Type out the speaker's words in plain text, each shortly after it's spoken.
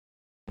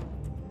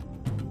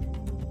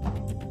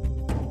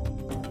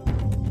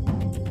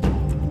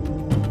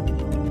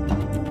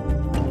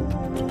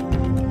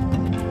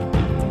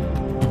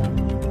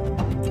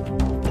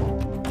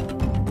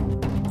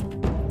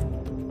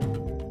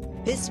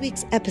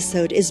week's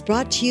episode is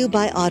brought to you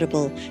by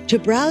Audible. To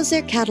browse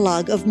their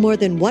catalog of more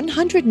than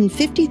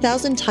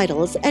 150,000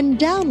 titles and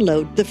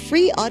download the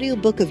free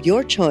audiobook of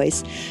your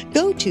choice,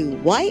 go to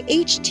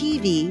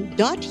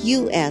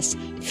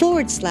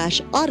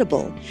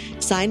yhtv.us/audible.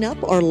 Sign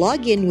up or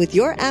log in with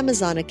your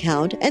Amazon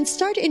account and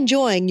start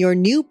enjoying your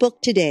new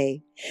book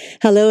today.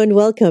 Hello and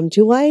welcome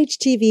to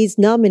YHTV's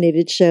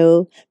nominated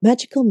show,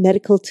 Magical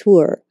Medical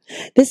Tour.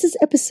 This is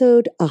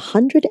episode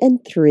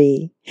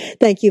 103.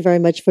 Thank you very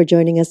much for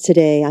joining us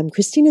today. I'm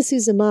Christina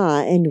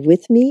Suzuma, and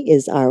with me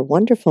is our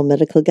wonderful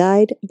medical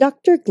guide,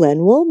 Dr. Glenn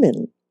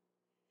Woolman.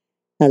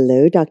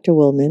 Hello, Dr.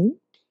 Woolman.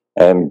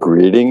 And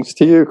greetings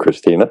to you,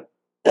 Christina.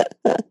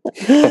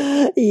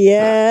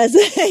 Yes.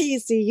 You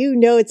see,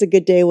 it's a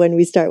good day when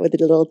we start with a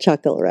little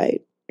chuckle,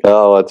 right?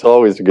 Oh, it's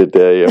always a good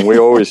day, and we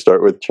always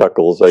start with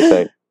chuckles, I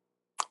think.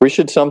 We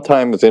should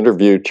sometimes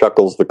interview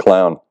Chuckles the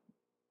Clown.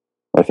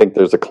 I think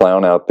there's a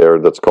clown out there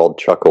that's called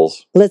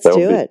Chuckles. Let's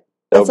do it.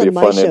 That would be a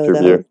fun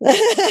interview.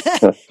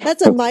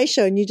 That's on my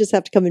show, and you just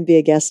have to come and be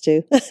a guest,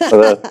 too.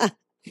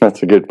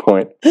 That's a good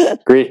point.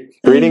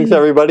 Greetings,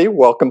 everybody.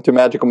 Welcome to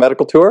Magical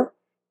Medical Tour.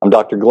 I'm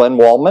Dr. Glenn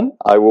Woolman.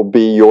 I will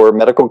be your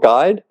medical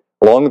guide,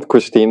 along with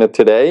Christina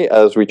today,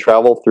 as we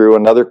travel through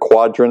another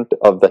quadrant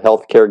of the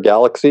healthcare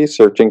galaxy,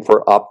 searching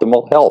for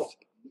optimal health.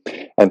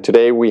 And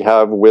today we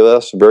have with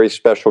us a very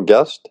special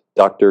guest,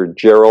 Dr.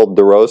 Gerald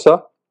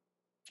DeRosa.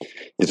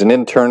 He's an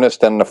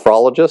internist and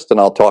nephrologist, and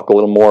I'll talk a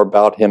little more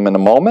about him in a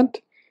moment.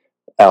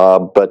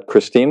 But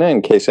Christina,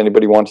 in case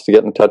anybody wants to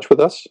get in touch with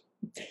us.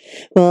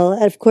 Well,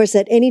 of course,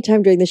 at any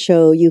time during the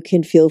show, you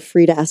can feel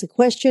free to ask a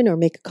question or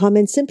make a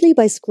comment simply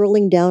by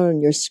scrolling down on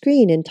your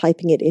screen and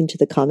typing it into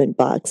the comment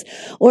box.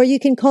 Or you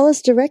can call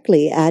us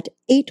directly at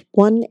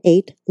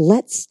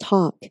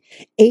 818-LETS-TALK,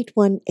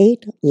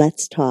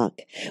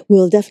 818-LETS-TALK.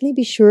 We'll definitely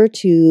be sure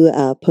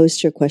to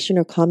post your question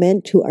or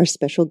comment to our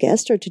special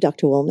guest or to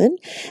Dr. Woolman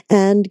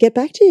and get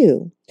back to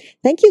you.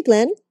 Thank you,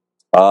 Glenn.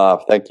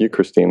 Thank you,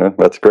 Christina.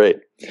 That's great.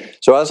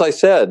 So as I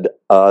said,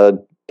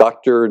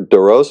 Dr.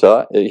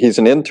 DeRosa, he's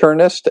an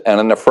internist and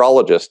a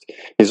nephrologist.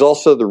 He's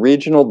also the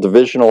regional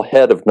divisional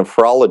head of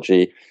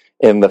nephrology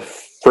in the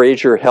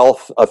Fraser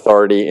Health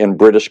Authority in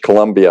British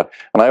Columbia.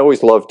 And I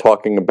always love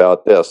talking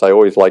about this. I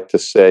always like to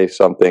say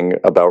something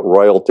about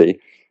royalty.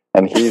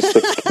 And he's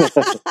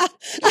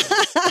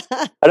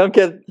I don't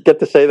get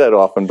to say that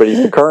often, but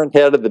he's the current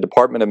head of the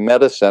Department of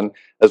Medicine,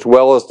 as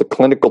well as the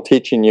clinical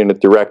teaching unit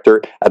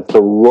director at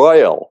the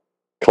Royal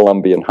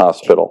Columbian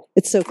Hospital.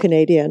 It's so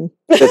Canadian.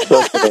 It's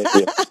so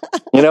Canadian.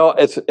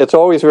 It's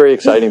always very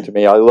exciting to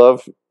me. I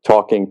love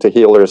talking to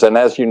healers. And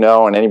as you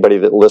know, and anybody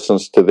that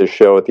listens to this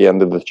show at the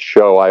end of the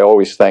show, I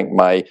always thank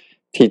my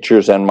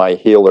teachers and my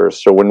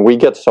healers. So when we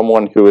get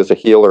someone who is a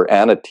healer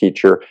and a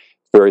teacher, it's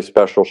a very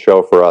special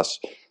show for us.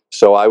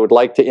 So I would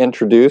like to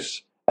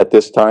introduce at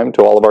this time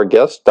to all of our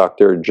guests,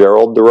 Dr.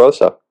 Gerald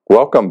DeRosa.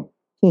 Welcome.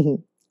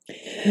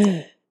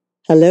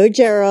 Hello,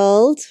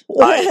 Gerald.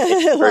 Hi,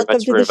 thank you very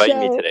much for inviting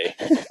me today.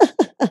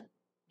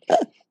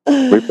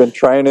 We've been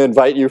trying to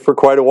invite you for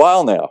quite a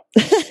while now.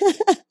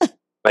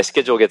 My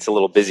schedule gets a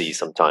little busy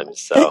sometimes,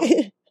 so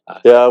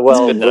yeah.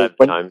 Well, it's good that I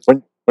have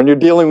time. When you're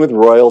dealing with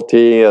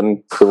royalty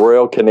and the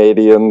Royal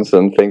Canadians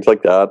and things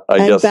like that,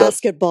 I guess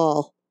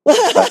basketball.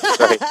 That's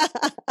right.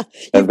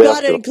 You've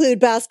got to include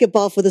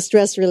basketball for the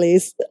stress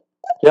release.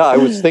 Yeah, I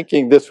was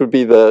thinking this would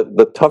be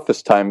the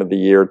toughest time of the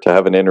year to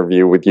have an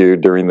interview with you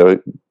during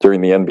the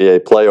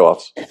NBA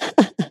playoffs.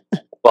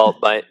 Well,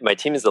 my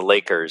team is the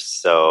Lakers,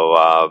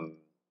 so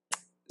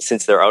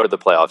since they're out of the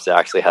playoffs, it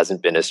actually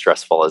hasn't been as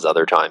stressful as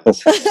other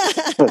times.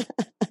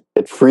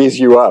 It frees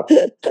you up.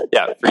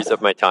 Yeah, it frees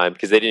up my time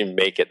because they didn't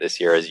make it this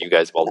year, as you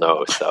guys well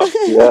know. So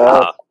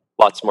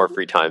lots more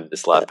free time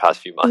this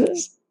past few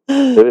months.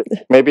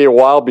 Maybe a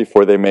while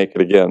before they make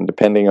it again,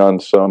 depending on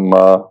some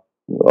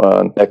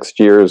next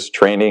year's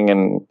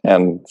training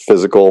and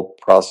physical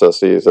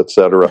processes,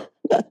 etc.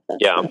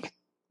 Yeah.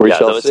 We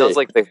shall it see. sounds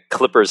like the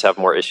Clippers have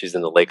more issues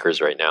than the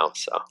Lakers right now.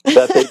 So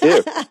that they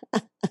do.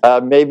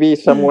 Maybe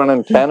someone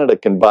in Canada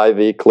can buy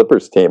the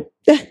Clippers team.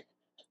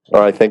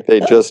 Or I think they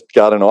just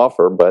got an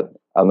offer, but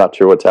I'm not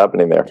sure what's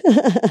happening there.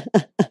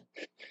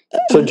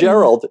 So,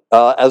 Gerald,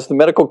 as the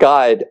medical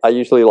guide, I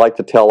usually like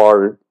to tell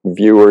our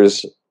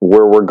viewers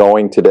where we're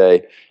going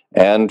today.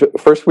 And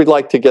first, we'd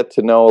like to get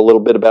to know a little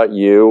bit about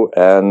you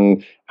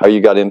and how you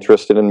got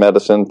interested in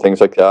medicine,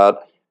 things like that.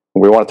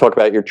 We want to talk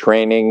about your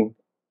training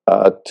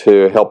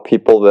to help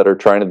people that are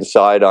trying to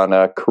decide on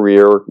a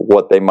career,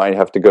 what they might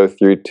have to go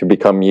through to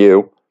become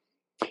you.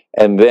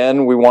 And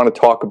then we want to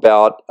talk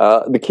about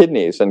the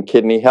kidneys and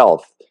kidney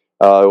health.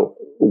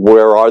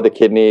 Where are the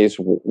kidneys?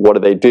 What do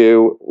they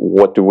do?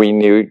 What do we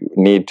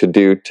need to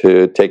do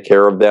to take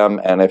care of them?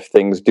 And if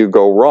things do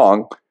go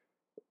wrong,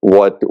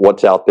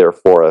 what's out there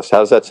for us? How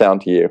does that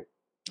sound to you?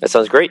 that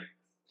sounds great.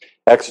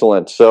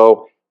 Excellent.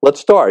 So let's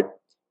start.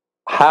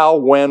 How,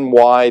 when,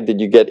 why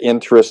did you get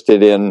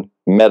interested in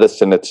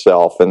medicine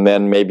itself? And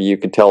then maybe you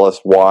could tell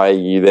us why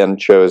you then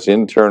chose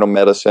internal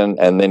medicine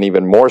and then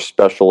even more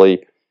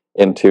specially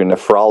into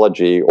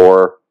nephrology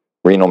or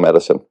renal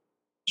medicine.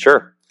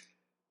 Sure.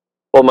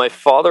 Well, my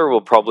father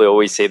will probably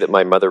always say that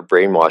my mother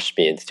brainwashed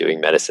me into doing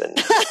medicine.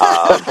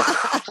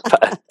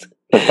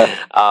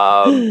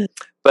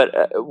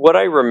 But what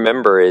I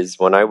remember is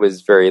when I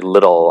was very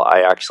little,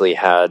 I actually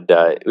had,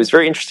 it was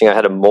very interesting. I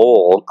had a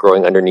mole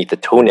growing underneath a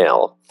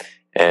toenail.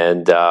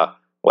 And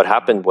what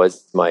happened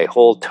was my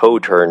whole toe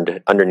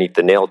underneath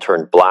the nail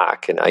turned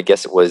black. And I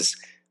guess it was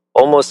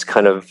almost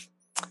kind of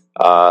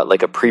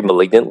like a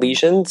pre-malignant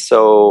lesion.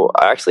 So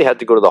I actually had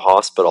to go to the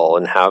hospital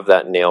and have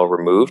that nail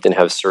removed and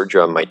have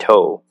surgery on my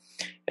toe.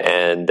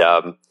 And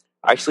I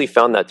actually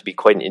found that to be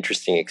quite an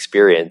interesting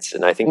experience.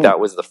 And I think that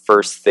was the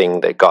first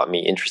thing that got me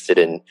interested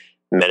in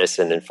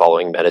medicine and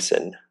following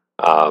medicine.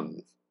 Wow.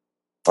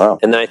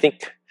 And then I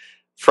think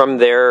from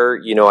there,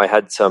 I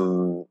had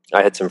some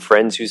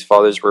friends whose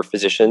fathers were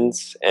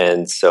physicians.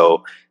 And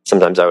so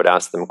sometimes I would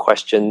ask them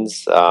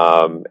questions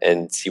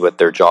and see what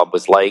their job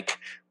was like.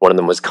 One of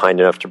them was kind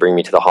enough to bring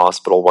me to the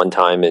hospital one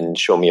time and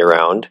show me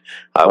around,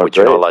 which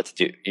you're not allowed to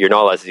do. You're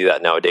not allowed to do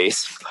that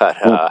nowadays,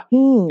 but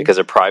because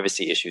of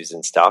privacy issues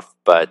and stuff.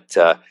 But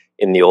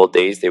in the old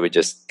days, they would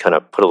just kind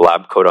of put a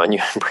lab coat on you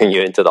and bring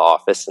you into the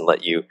office and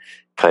let you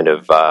kind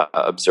of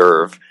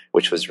observe,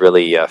 which was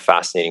really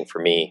fascinating for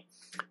me.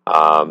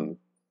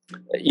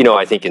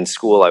 I think in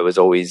school I was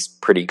always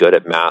pretty good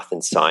at math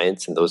and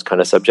science and those kind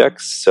of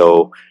subjects.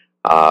 So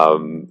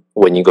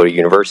when you go to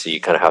university,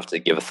 you kind of have to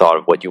give a thought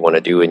of what you want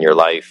to do in your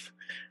life.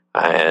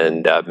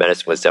 And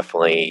medicine was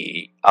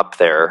definitely up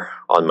there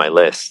on my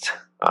list.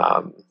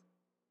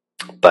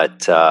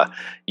 But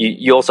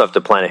you also have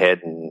to plan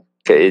ahead, and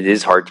it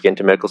is hard to get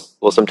into medical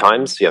school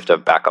sometimes. So you have to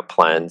have backup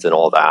plans and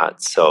all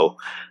that. So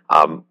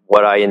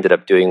what I ended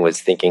up doing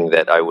was thinking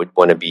that I would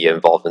want to be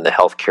involved in the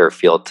healthcare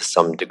field to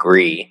some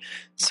degree.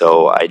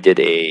 So I did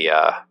a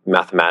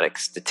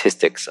mathematics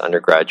statistics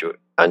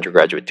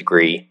undergraduate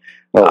degree.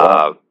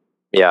 Oh,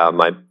 wow.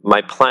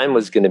 My plan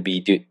was going to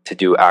be to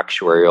do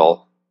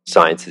actuarial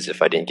sciences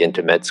if I didn't get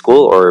into med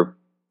school, or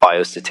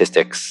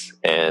biostatistics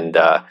and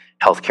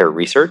healthcare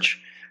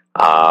research.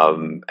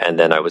 And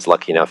then I was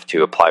lucky enough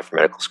to apply for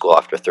medical school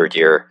after third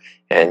year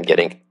and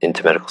getting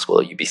into medical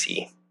school at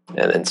UBC.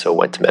 And then so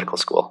went to medical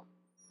school.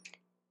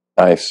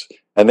 Nice.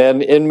 And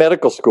then in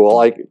medical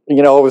school, it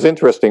was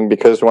interesting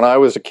because when I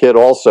was a kid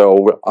also,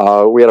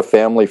 we had a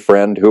family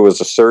friend who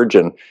was a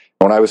surgeon.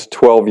 When I was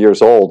 12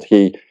 years old,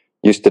 he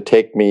used to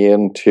take me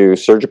into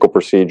surgical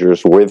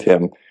procedures with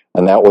him.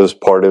 And that was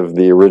part of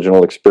the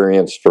original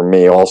experience for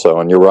me also.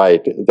 And you're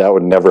right, that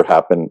would never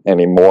happen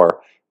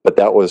anymore. But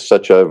that was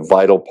such a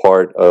vital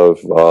part of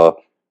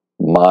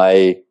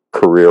my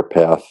career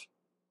path.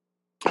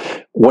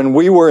 When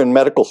we were in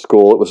medical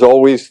school, it was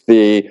always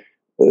the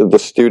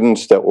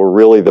students that were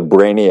really the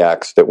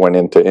brainiacs that went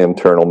into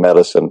internal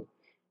medicine.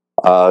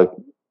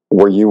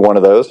 Were you one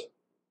of those?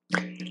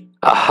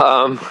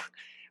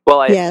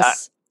 Well,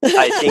 Yes.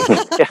 I think,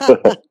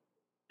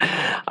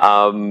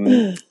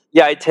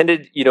 I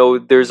tended,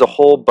 there's a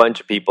whole bunch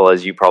of people,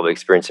 as you probably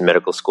experienced in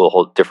medical school, a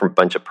whole different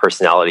bunch of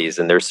personalities.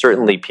 And there's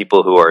certainly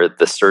people who are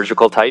the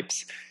surgical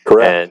types.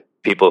 Correct. And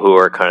people who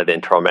are kind of the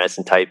internal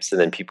medicine types,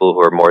 and then people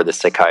who are more the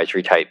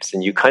psychiatry types.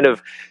 And you kind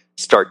of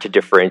start to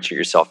differentiate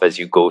yourself as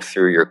you go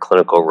through your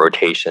clinical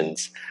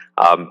rotations.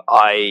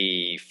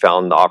 I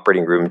found the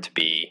operating room to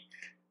be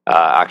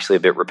actually a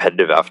bit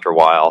repetitive after a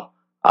while.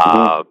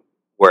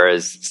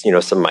 Whereas,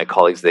 some of my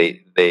colleagues,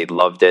 they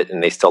loved it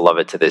and they still love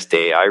it to this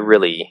day. I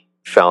really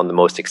found the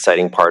most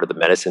exciting part of the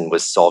medicine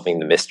was solving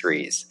the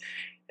mysteries.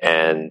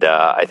 And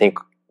I think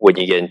when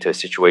you get into a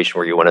situation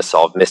where you want to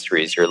solve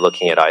mysteries, you're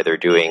looking at either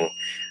doing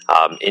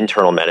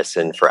internal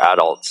medicine for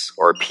adults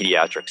or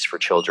pediatrics for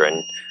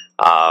children,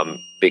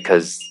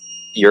 because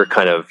you're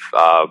kind of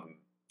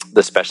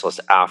the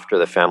specialist after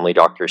the family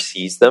doctor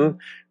sees them,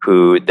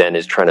 who then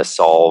is trying to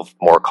solve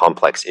more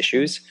complex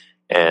issues.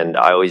 And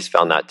I always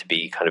found that to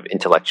be kind of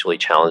intellectually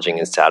challenging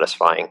and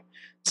satisfying.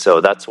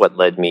 So that's what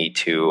led me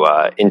to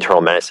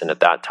internal medicine at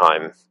that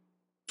time.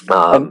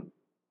 Well,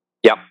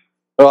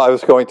 I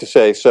was going to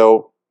say,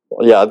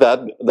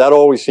 that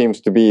always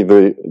seems to be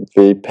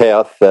the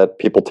path that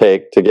people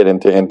take to get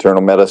into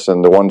internal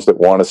medicine, the ones that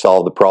want to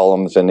solve the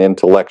problems and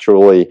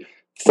intellectually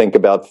think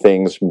about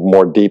things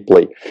more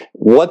deeply.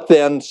 What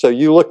then, so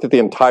you looked at the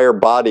entire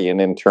body in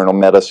internal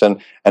medicine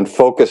and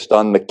focused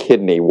on the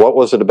kidney. What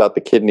was it about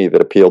the kidney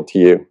that appealed to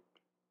you?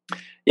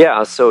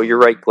 Yeah, so you're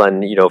right,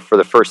 Glenn. For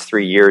the first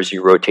 3 years,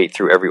 you rotate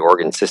through every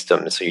organ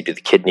system. So you do the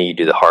kidney, you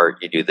do the heart,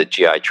 you do the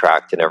GI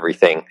tract and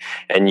everything.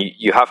 And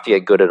you have to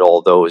get good at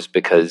all those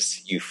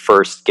because you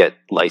first get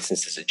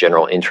licensed as a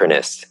general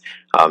internist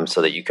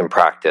so that you can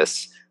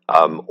practice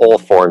all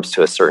forms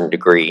to a certain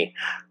degree.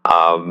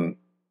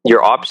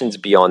 Your options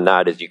beyond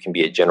that is you can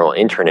be a general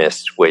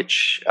internist,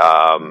 which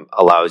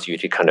allows you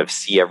to kind of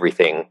see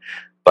everything,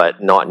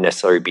 but not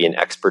necessarily be an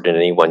expert in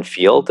any one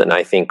field. And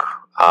I think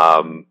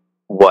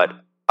what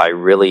I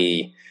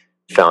really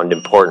found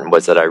important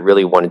was that I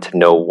really wanted to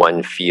know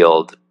one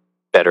field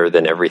better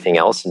than everything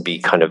else and be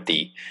kind of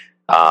the,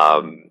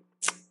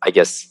 I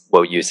guess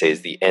what you say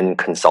is the end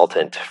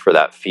consultant for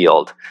that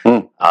field.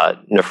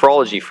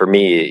 Nephrology for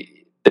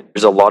me, the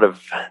there's a lot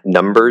of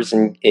numbers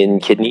in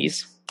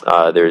kidneys.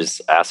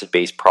 There's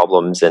acid-base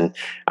problems, and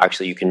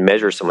actually you can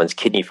measure someone's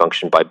kidney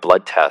function by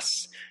blood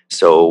tests.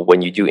 So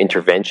when you do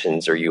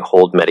interventions or you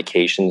hold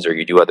medications or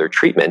you do other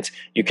treatments,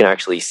 you can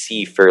actually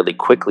see fairly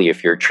quickly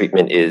if your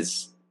treatment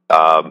is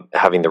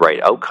having the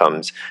right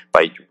outcomes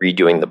by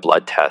redoing the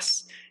blood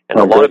tests. And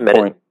a lot of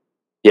medicine,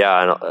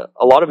 and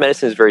a lot of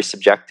medicine is very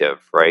subjective,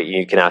 right?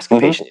 You can ask a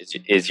patient,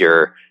 is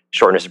your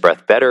shortness of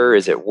breath better?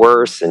 Is it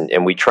worse?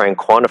 And we try and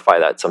quantify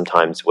that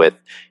sometimes with,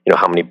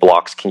 how many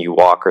blocks can you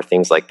walk or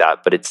things like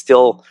that. But it's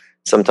still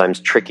sometimes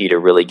tricky to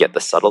really get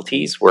the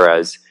subtleties.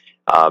 Whereas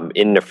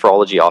in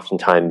nephrology,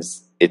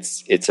 oftentimes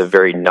it's a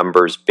very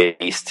numbers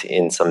based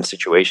in some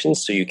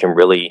situations. So you can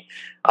really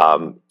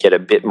get a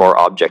bit more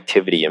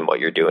objectivity in what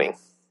you're doing.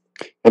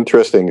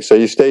 Interesting. So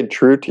you stayed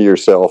true to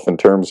yourself in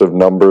terms of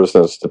numbers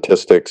and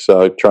statistics,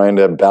 trying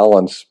to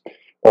balance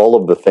all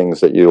of the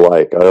things that you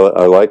like.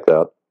 I like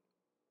that.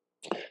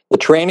 The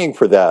training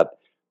for that.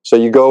 So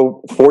you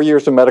go 4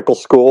 years of medical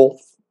school,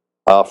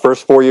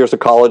 first 4 years of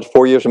college,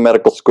 4 years of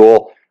medical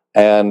school,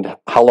 and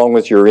how long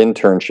was your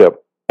internship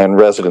and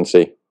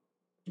residency?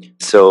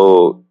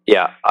 So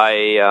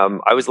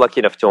I was lucky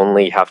enough to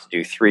only have to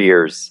do 3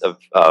 years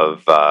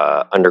of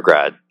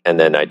undergrad, and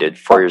then I did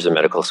 4 years of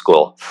medical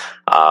school,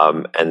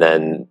 and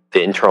then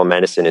the internal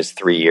medicine is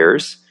 3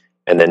 years,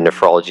 and then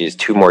nephrology is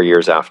 2 more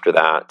years after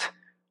that.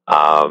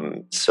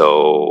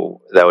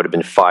 So that would have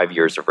been 5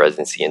 years of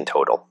residency in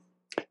total.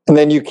 And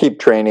then you keep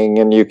training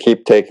and you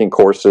keep taking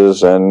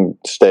courses and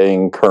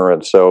staying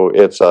current. So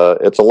it's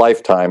a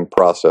lifetime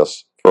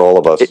process for all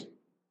of us.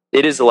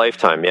 It is a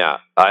lifetime, yeah.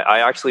 I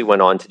actually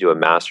went on to do a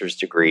master's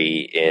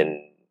degree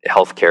in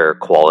healthcare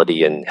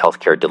quality and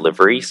healthcare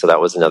delivery, so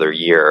that was another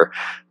year.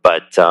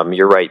 But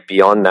you're right,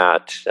 beyond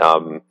that,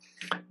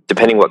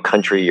 depending what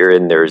country you're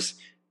in, there's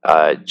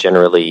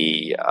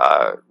generally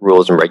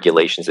rules and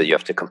regulations that you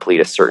have to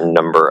complete a certain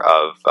number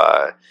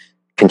of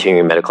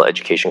continuing medical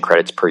education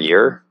credits per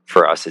year.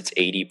 For us, it's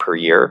 80 per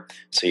year.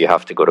 So you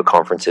have to go to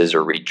conferences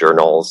or read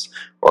journals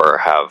or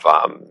have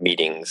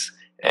meetings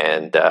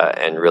and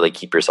really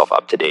keep yourself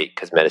up to date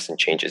because medicine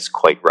changes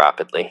quite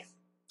rapidly.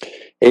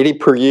 80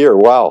 per year,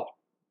 wow!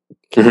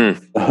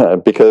 Mm-hmm.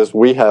 Because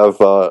we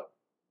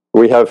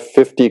have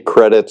 50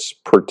 credits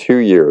per 2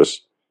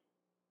 years.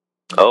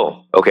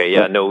 Oh, okay,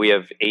 yeah, no, we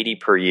have 80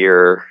 per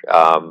year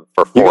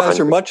for 400. You guys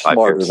are much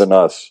smarter than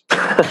us.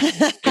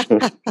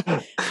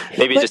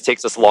 Maybe it just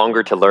takes us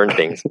longer to learn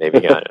things.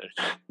 Maybe.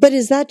 But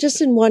is that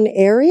just in one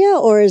area,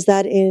 or is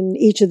that in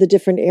each of the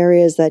different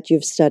areas that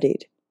you've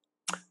studied?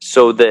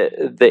 So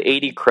the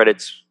 80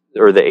 credits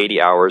or the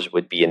 80 hours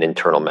would be in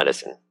internal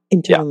medicine.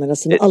 Internal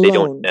medicine alone. They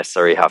don't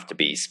necessarily have to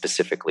be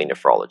specifically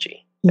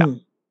nephrology. Yeah.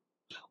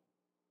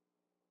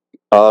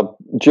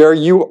 Jerry,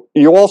 you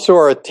also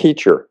are a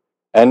teacher.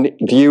 And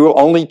do you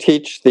only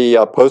teach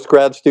the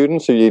post-grad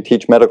students, or do you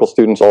teach medical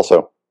students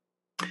also?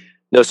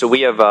 No, so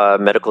we have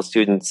medical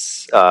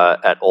students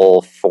at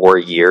all 4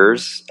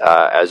 years,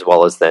 as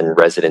well as then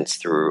residents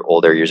through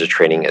all their years of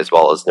training, as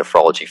well as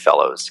nephrology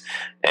fellows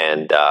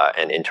and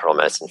internal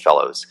medicine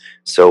fellows.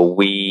 So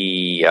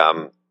we,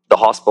 the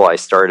hospital I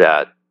started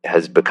at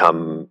has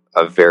become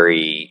a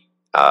very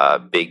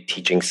big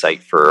teaching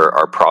site for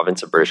our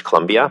province of British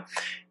Columbia.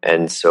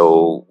 And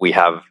so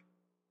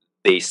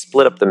they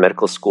split up the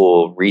medical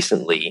school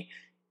recently.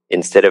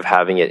 Instead of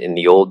having it in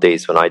the old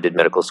days when I did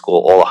medical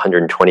school, all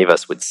 120 of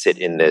us would sit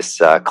in this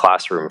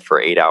classroom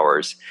for 8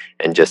 hours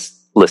and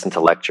just listen to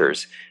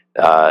lectures.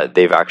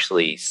 They've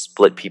actually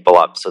split people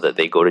up so that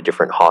they go to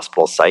different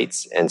hospital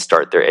sites and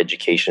start their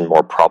education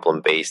more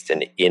problem-based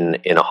and in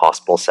a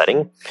hospital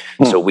setting.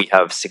 So we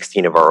have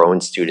 16 of our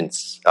own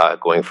students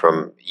going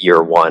from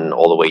year 1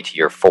 all the way to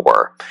year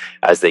 4.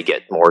 As they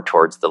get more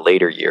towards the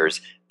later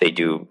years, they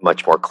do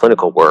much more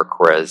clinical work,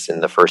 whereas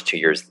in the first 2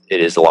 years,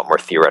 it is a lot more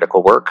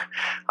theoretical work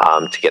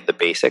to get the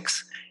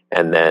basics.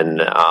 And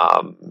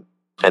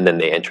then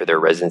they enter their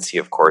residency,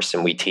 of course,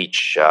 and we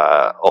teach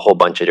a whole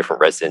bunch of different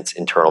residents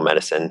internal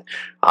medicine,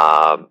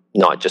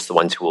 not just the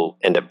ones who will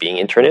end up being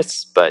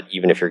internists, but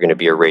even if you're going to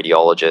be a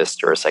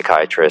radiologist or a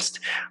psychiatrist,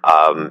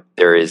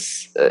 there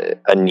is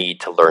a need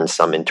to learn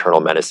some internal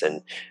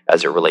medicine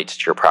as it relates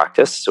to your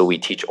practice. So we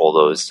teach all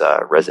those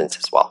residents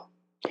as well.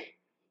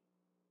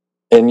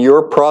 In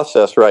your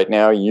process right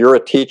now, you're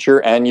a teacher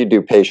and you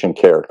do patient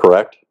care,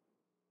 correct?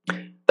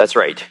 That's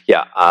right.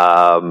 Yeah.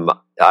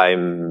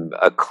 I'm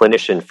a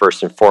clinician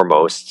first and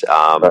foremost,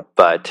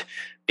 but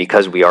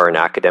because we are an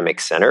academic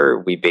center,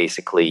 we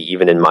basically,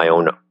 even in my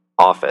own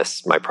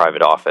office, my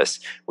private office,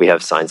 we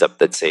have signs up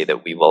that say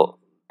that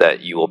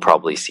you will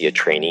probably see a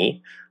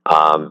trainee,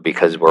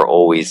 because we're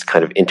always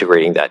kind of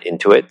integrating that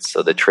into it.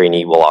 So the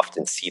trainee will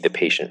often see the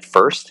patient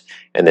first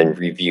and then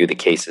review the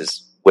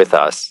cases with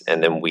us,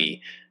 and then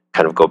we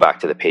kind of go back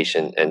to the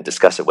patient and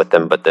discuss it with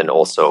them. But then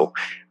also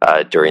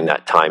during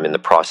that time in the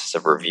process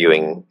of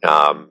reviewing,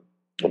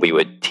 we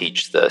would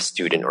teach the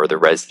student or the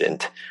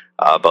resident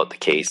about the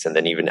case, and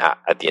then even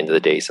at the end of the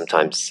day,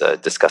 sometimes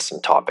discuss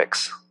some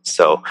topics.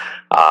 So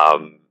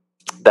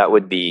that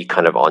would be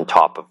kind of on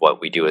top of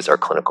what we do as our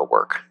clinical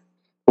work.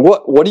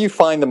 What do you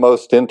find the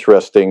most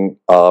interesting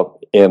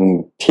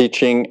in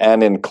teaching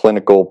and in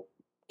clinical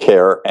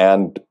care,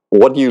 and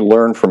what do you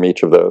learn from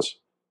each of those?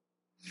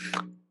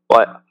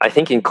 Well, I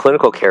think in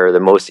clinical care, the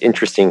most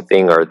interesting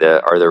thing are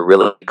the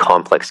really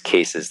complex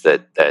cases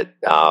that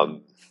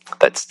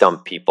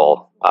stump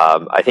people.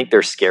 I think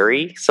they're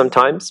scary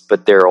sometimes,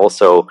 but they're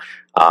also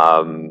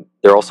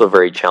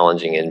very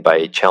challenging. And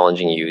by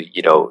challenging you,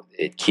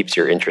 it keeps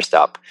your interest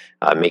up,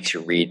 makes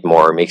you read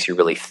more, makes you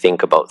really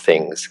think about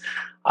things.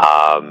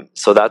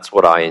 So that's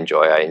what I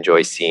enjoy. I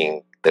enjoy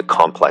seeing the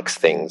complex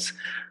things.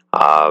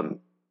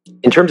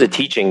 In terms of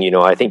teaching,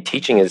 I think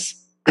teaching is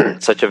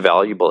such a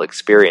valuable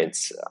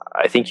experience.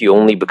 I think you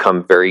only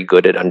become very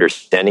good at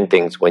understanding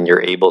things when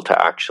you're able to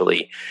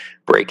actually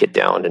break it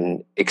down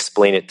and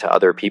explain it to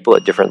other people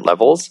at different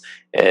levels.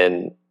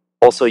 And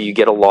also you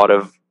get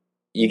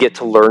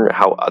to learn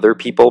how other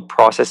people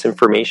process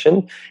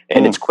information,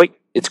 and it's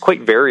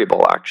quite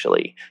variable,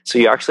 actually. So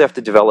you actually have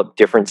to develop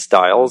different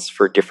styles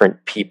for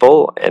different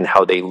people and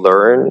how they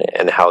learn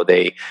and how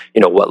they,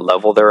 what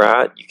level they're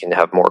at. You can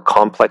have more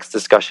complex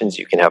discussions.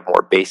 You can have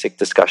more basic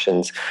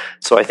discussions.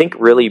 So I think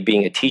really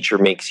being a teacher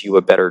makes you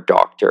a better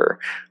doctor,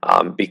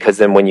 because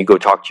then when you go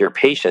talk to your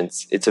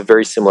patients, it's a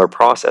very similar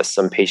process.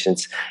 Some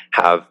patients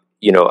have,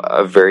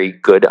 a very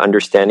good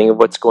understanding of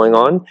what's going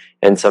on,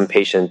 and some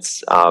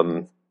patients,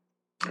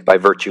 by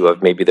virtue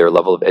of maybe their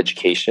level of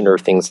education or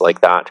things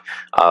like that,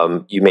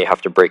 you may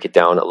have to break it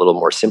down a little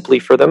more simply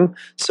for them.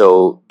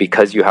 So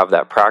because you have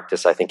that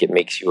practice, I think it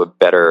makes you a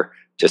better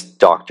just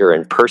doctor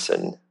and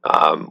person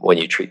when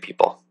you treat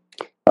people.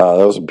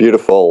 That was a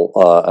beautiful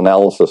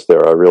analysis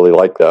there. I really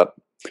like that.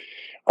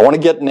 I want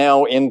to get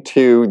now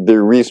into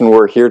the reason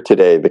we're here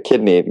today, the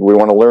kidney. We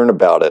want to learn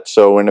about it.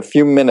 So in a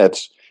few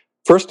minutes,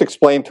 first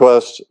explain to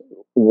us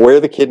where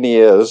the kidney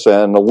is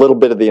and a little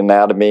bit of the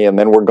anatomy, and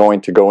then we're going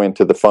to go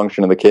into the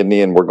function of the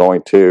kidney, and we're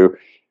going to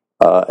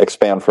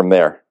expand from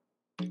there.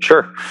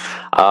 Sure.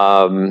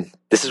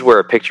 This is where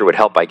a picture would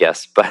help, I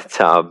guess. But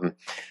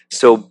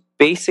so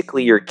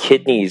basically your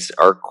kidneys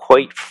are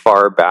quite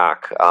far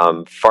back,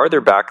 farther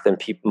back than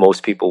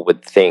most people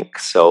would think.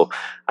 So,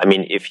 I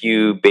mean, if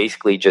you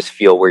basically just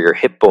feel where your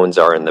hip bones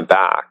are in the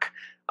back,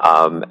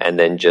 and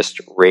then just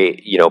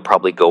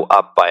probably go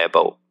up by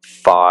about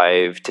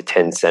 5 to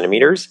 10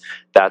 centimeters,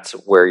 that's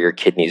where your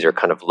kidneys are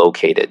kind of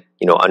located,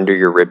 under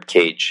your rib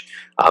cage,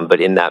 but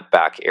in that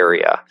back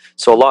area.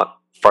 So a lot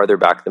farther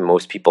back than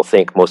most people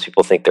think. Most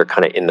people think they're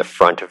kind of in the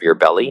front of your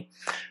belly.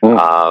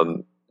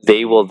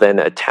 They will then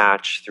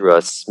attach through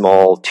a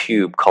small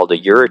tube called a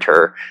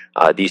ureter.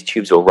 These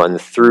tubes will run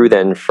through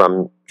then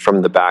from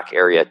the back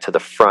area to the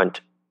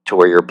front to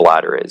where your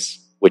bladder is,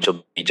 which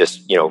will be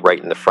just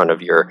right in the front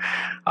of your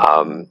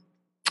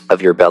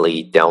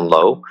belly down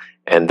low.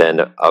 And then,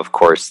 of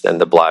course, then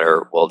the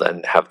bladder will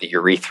then have the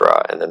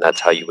urethra, and then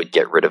that's how you would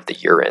get rid of the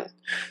urine.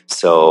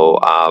 So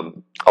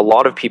a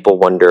lot of people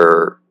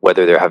wonder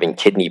whether they're having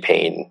kidney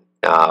pain,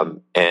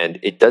 and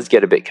it does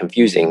get a bit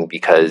confusing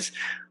because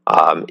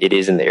it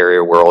is in the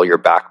area where all your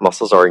back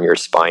muscles are and your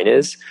spine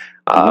is.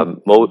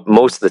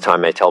 Most of the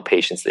time I tell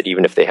patients that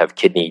even if they have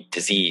kidney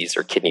disease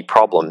or kidney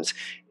problems,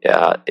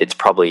 it's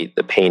probably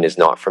the pain is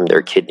not from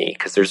their kidney,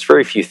 because there's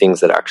very few things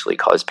that actually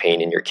cause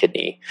pain in your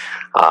kidney.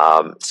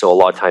 So a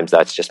lot of times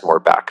that's just more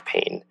back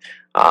pain.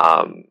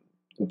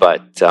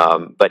 But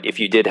if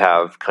you did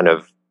have kind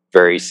of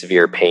very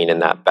severe pain in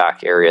that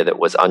back area that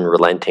was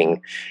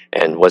unrelenting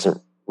and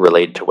wasn't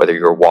related to whether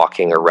you're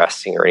walking or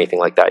resting or anything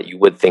like that, you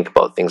would think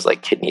about things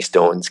like kidney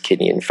stones,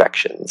 kidney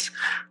infections,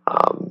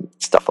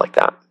 stuff like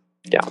that.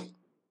 Yeah.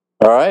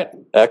 All right.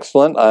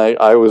 Excellent.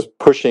 I was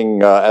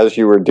pushing, as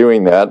you were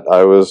doing that,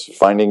 I was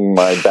finding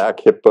my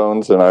back hip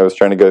bones, and I was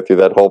trying to go through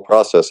that whole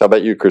process. How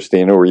about you,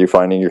 Christina? Were you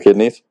finding your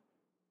kidneys?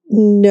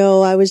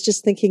 No, I was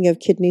just thinking of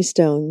kidney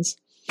stones.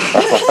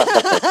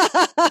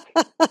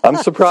 I'm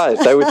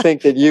surprised. I would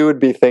think that you would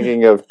be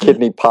thinking of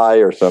kidney pie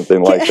or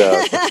something like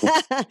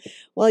that.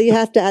 Well, you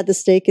have to add the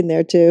steak in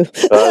there too.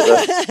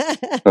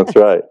 That's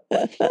right.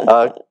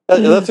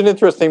 That's an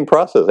interesting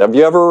process. Have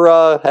you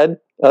ever had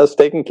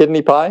steak and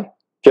kidney pie,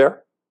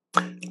 Jer?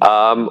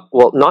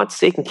 Well, not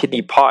steak and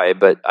kidney pie,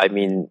 but I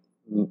mean,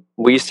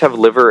 we used to have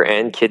liver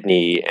and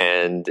kidney,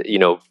 and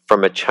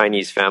from a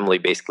Chinese family,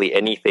 basically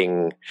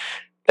anything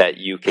that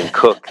you can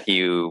cook,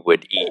 you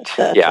would eat.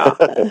 Yeah.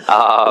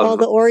 All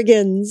the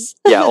organs.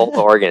 Yeah, all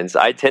the organs.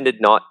 I tended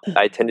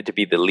to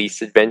be the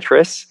least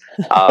adventurous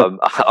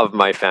of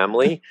my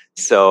family.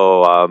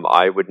 So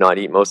I would not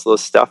eat most of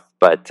those stuff,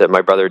 but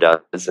my brother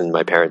does, and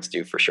my parents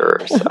do for sure.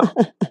 So,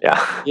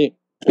 yeah. It'd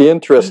be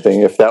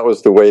interesting if that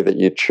was the way that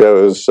you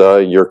chose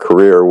your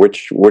career,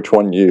 which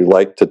one you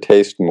like to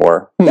taste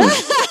more.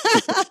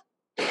 I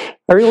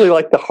really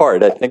like the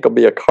heart. I think I'll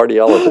be a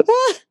cardiologist.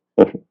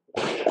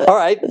 All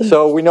right,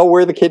 so we know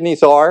where the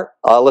kidneys are.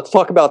 Let's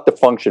talk about the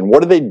function.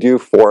 What do they do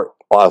for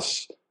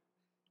us?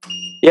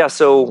 Yeah,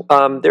 so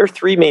there are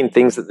three main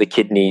things that the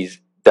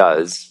kidneys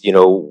does,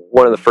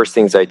 one of the first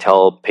things I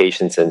tell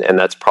patients, and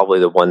that's probably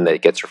the one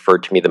that gets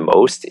referred to me the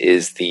most,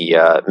 is the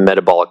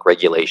metabolic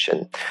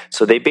regulation.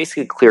 So they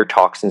basically clear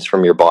toxins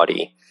from your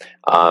body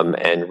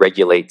and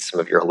regulate some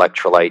of your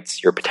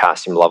electrolytes, your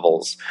potassium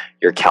levels,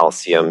 your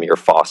calcium, your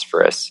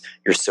phosphorus,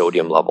 your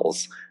sodium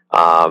levels.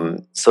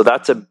 So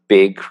that's a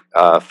big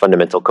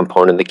fundamental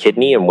component of the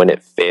kidney, and when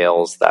it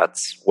fails,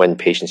 that's when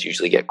patients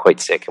usually get quite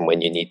sick and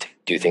when you need to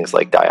do things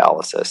like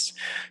dialysis.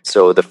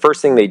 So the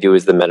first thing they do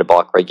is the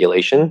metabolic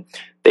regulation.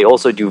 They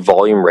also do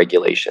volume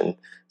regulation.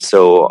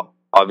 So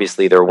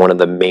obviously they're one of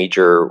the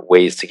major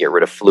ways to get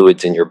rid of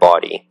fluids in your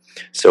body.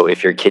 So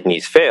if your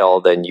kidneys fail,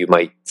 then you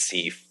might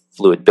see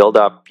fluid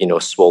buildup,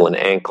 swollen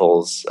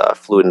ankles,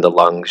 fluid in the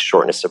lungs,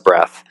 shortness of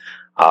breath.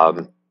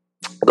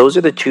 Those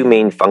are the two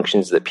main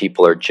functions that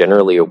people are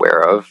generally aware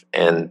of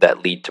and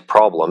that lead to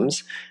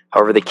problems.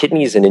 However, the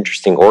kidney is an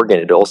interesting organ.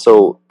 It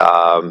also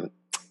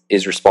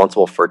is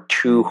responsible for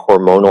two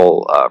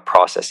hormonal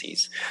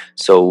processes.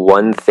 So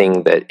one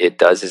thing that it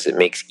does is it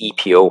makes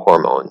EPO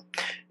hormone.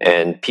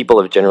 And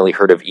people have generally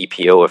heard of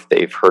EPO if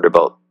they've heard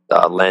about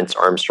Lance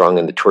Armstrong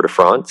and the Tour de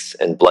France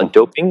and blood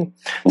doping.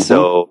 Mm-hmm.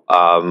 So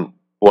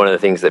one of the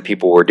things that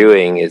people were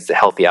doing is the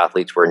healthy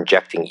athletes were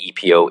injecting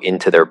EPO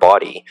into their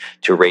body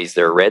to raise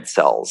their red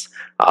cells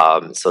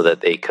so that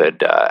they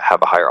could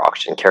have a higher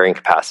oxygen carrying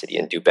capacity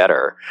and do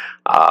better.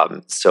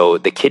 So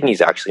the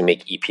kidneys actually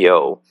make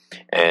EPO.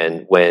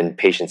 And when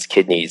patients'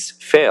 kidneys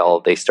fail,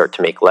 they start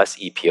to make less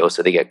EPO,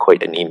 so they get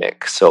quite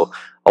anemic. So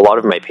a lot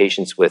of my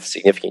patients with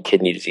significant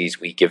kidney disease,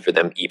 we give for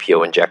them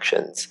EPO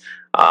injections.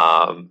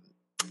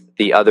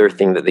 The other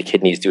thing that the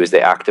kidneys do is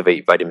they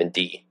activate vitamin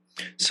D.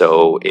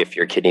 So if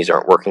your kidneys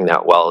aren't working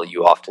that well,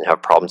 you often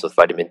have problems with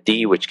vitamin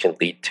D, which can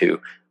lead to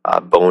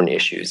bone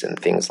issues and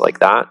things like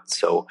that.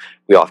 So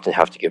we often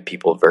have to give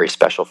people very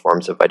special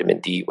forms of vitamin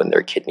D when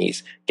their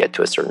kidneys get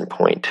to a certain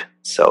point.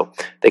 So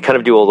they kind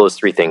of do all those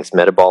three things: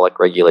 metabolic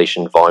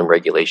regulation, volume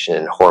regulation,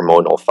 and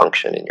hormonal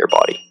function in your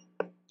body.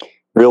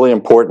 Really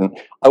important.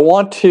 I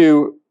want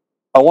to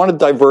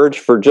diverge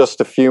for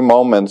just a few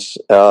moments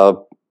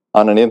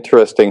on an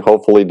interesting,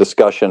 hopefully,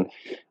 discussion.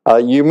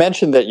 You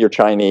mentioned that you're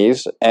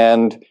Chinese,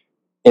 and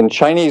in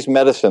Chinese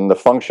medicine, the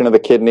function of the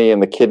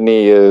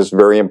kidney is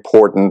very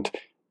important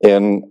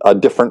in a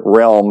different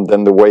realm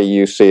than the way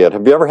you see it.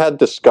 Have you ever had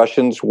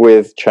discussions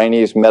with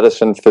Chinese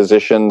medicine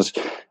physicians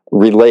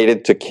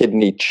related to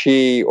kidney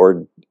qi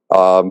or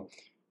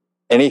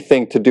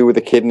anything to do with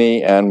the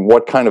kidney, and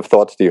what kind of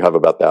thoughts do you have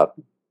about that?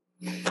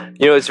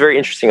 It's very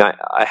interesting.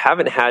 I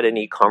haven't had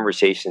any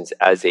conversations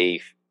as a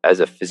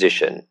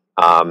physician.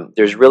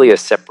 There's really a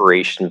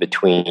separation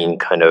between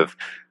kind of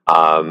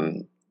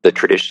the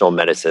traditional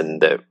medicine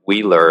that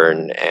we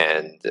learn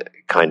and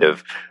kind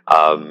of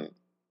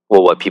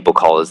what people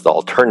call as the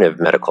alternative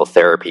medical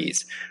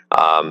therapies.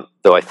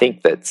 Though I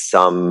think that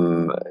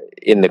some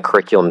in the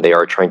curriculum they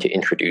are trying to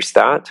introduce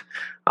that.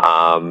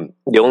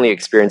 The only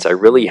experience I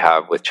really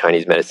have with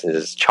Chinese medicine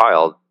as a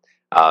child,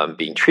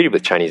 being treated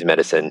with Chinese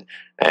medicine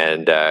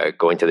and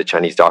going to the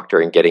Chinese doctor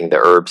and getting the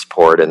herbs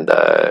poured and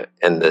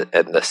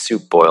the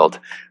soup boiled.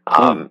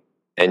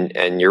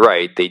 And you're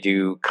right, they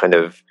do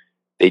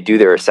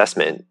their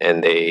assessment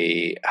and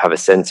they have a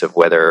sense of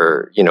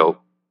whether,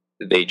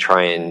 they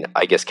try and,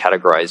 I guess,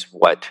 categorize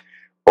what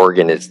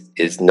organ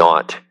is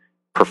not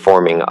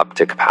performing up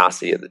to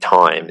capacity at the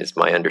time, is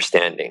my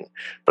understanding.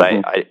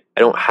 But I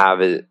don't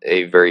have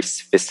a very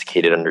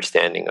sophisticated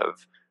understanding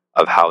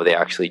of how they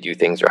actually do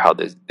things or how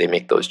they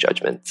make those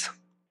judgments.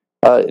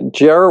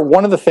 Jer,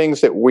 one of the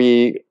things that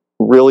we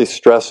really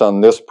stress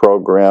on this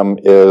program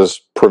is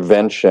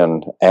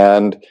prevention.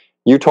 And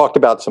you talked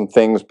about some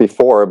things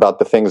before about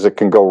the things that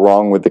can go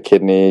wrong with the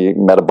kidney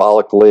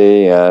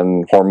metabolically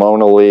and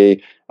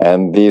hormonally,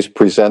 and these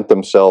present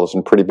themselves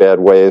in pretty bad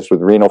ways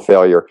with renal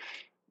failure.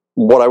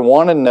 What I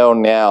want to know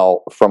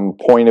now, from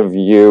point of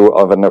view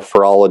of a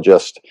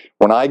nephrologist,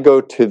 when I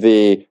go to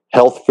the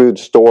health food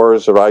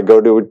stores or I go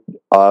to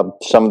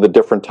some of the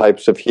different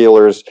types of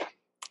healers,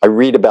 I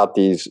read about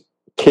these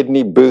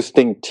kidney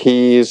boosting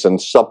teas and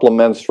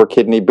supplements for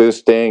kidney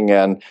boosting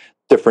and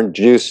different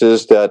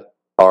juices that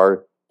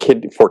are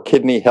for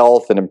kidney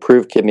health and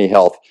improve kidney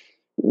health.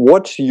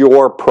 What's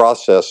your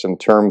process in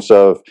terms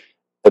of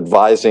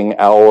advising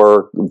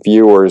our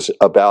viewers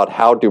about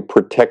how to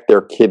protect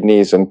their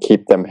kidneys and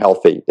keep them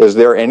healthy? Is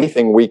there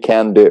anything we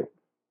can do?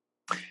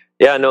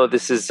 Yeah, no,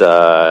 this is,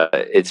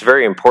 it's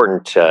very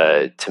important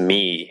to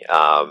me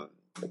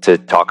to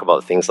talk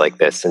about things like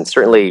this. And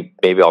certainly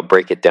maybe I'll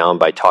break it down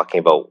by talking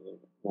about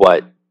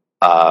what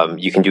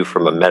you can do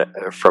from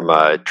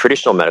a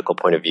traditional medical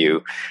point of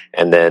view,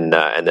 and then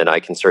I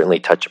can certainly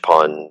touch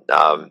upon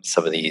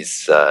some of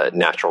these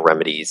natural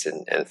remedies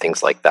and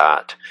things like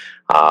that.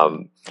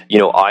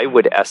 I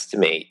would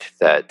estimate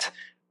that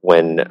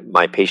when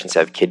my patients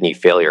have kidney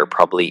failure,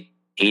 probably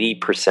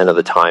 80% of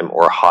the time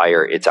or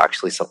higher, it's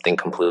actually something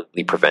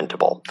completely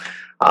preventable.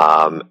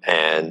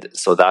 And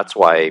so that's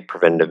why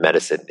preventative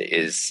medicine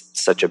is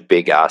such a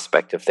big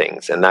aspect of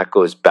things. And that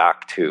goes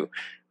back to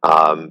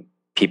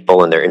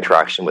people and their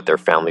interaction with their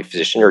family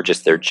physician, or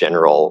just their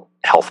general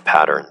health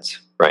patterns,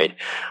 right?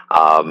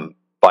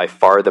 By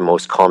far, the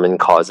most common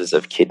causes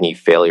of kidney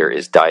failure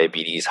is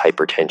diabetes,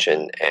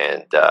 hypertension,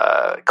 and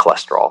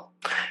cholesterol.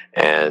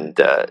 And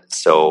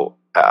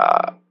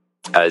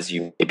as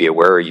you may be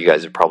aware, you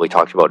guys have probably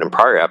talked about in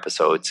prior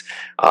episodes,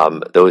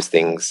 those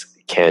things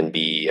can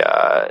be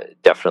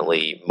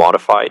definitely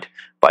modified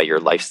by your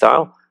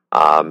lifestyle,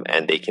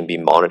 and they can be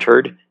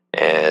monitored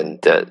and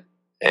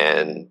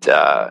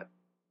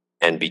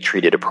be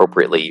treated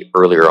appropriately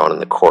earlier on in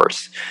the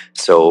course.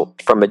 So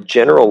from a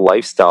general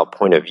lifestyle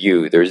point of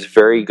view, there's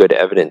very good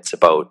evidence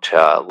about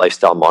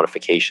lifestyle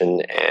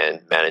modification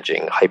and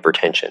managing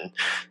hypertension.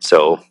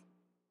 So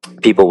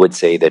people would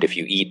say that if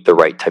you eat the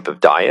right type of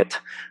diet,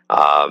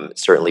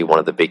 certainly one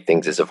of the big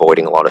things is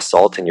avoiding a lot of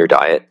salt in your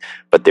diet,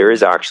 but there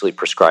is actually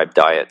prescribed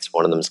diets.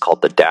 One of them is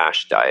called the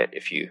DASH diet.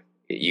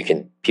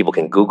 People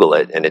can Google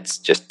it, and it's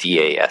just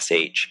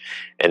DASH,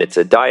 and it's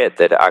a diet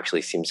that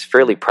actually seems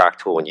fairly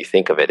practical when you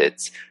think of it.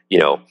 It's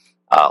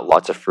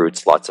lots of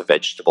fruits, lots of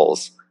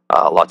vegetables,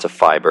 lots of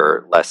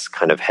fiber, less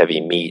kind of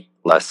heavy meat,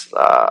 less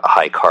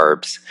high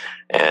carbs,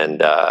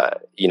 and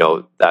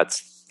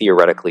that's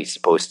theoretically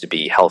supposed to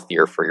be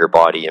healthier for your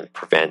body and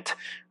prevent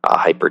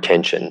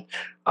hypertension.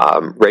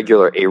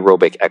 Regular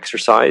aerobic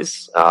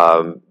exercise,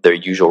 their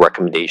usual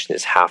recommendation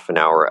is half an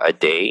hour a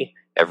day,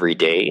 every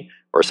day,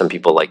 or some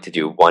people like to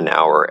do 1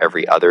 hour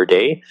every other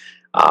day.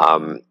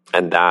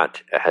 And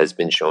that has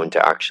been shown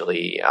to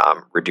actually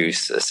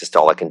reduce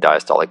systolic and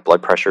diastolic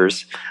blood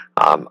pressures.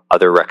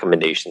 Other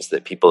recommendations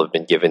that people have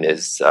been given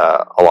is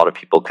a lot of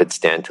people could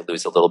stand to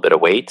lose a little bit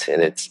of weight,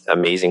 and it's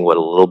amazing what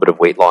a little bit of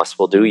weight loss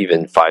will do.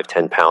 Even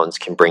 5-10 pounds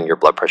can bring your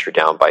blood pressure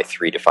down by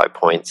 3 to 5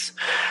 points.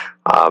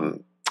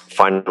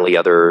 Finally,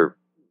 other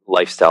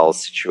lifestyle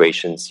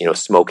situations,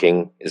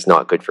 smoking is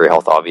not good for your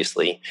health,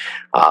 obviously,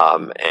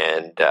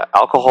 and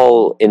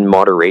alcohol in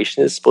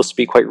moderation is supposed to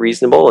be quite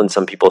reasonable, and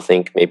some people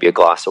think maybe a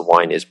glass of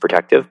wine is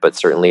protective, but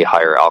certainly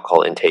higher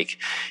alcohol intake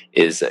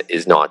is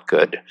not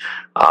good.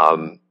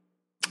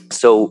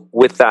 So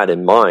with that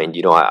in mind,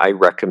 I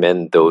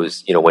recommend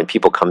those, when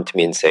people come to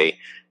me and say,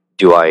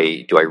 do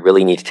I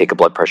really need to take a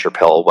blood pressure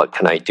pill? What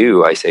can I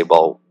do? I say,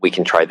 well, we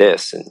can try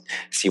this and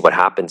see what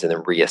happens and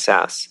then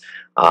reassess.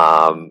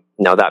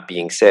 Now, that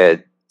being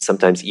said,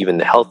 sometimes even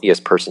the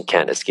healthiest person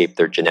can't escape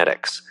their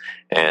genetics.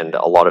 And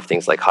a lot of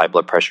things like high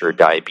blood pressure,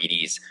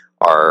 diabetes,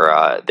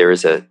 there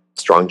is a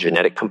strong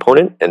genetic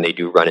component, and they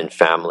do run in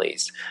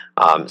families.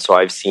 So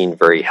I've seen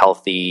very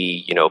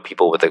healthy,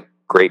 people with a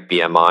great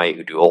BMI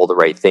who do all the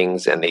right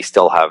things, and they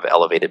still have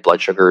elevated blood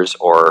sugars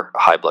or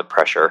high blood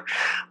pressure.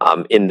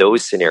 In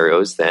those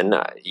scenarios, then,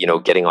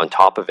 getting on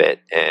top of it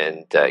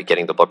and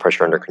getting the blood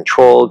pressure under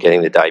control,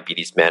 getting the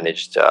diabetes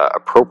managed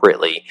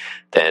appropriately,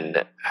 then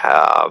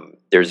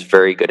there's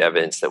very good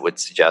evidence that would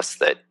suggest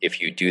that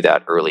if you do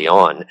that early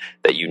on,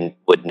 that you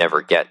would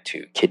never get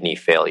to kidney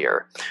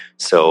failure.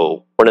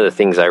 So one of the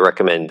things I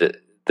recommend,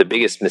 the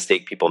biggest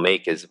mistake people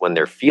make is when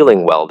they're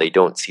feeling well, they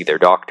don't see their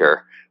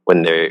doctor.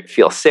 When they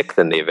feel sick,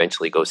 then they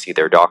eventually go see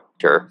their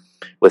doctor.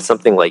 With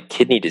something like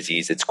kidney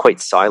disease, it's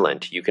quite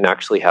silent. You can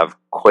actually have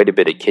quite a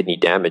bit of kidney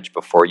damage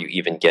before you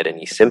even get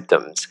any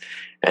symptoms.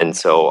 And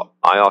so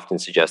I often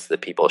suggest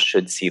that people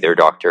should see their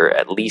doctor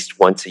at least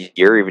once a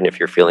year, even if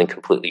you're feeling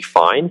completely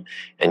fine,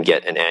 and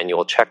get an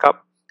annual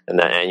checkup. And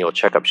that annual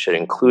checkup should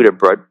include a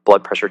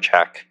blood pressure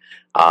check,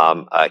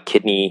 a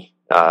kidney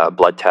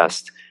blood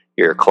test,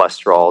 your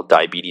cholesterol,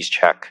 diabetes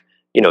check,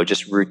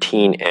 just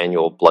routine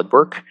annual blood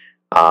work.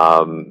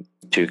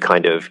 To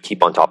kind of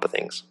keep on top of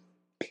things.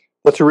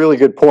 That's a really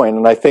good point.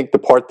 And I think the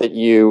part that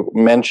you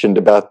mentioned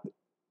about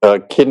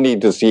kidney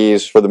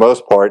disease, for the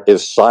most part,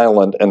 is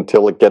silent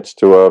until it gets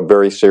to a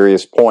very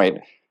serious point.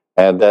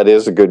 And that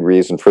is a good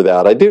reason for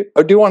that. I do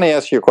want to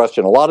ask you a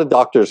question. A lot of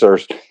doctors are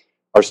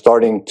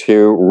starting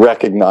to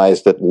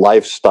recognize that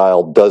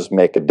lifestyle does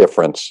make a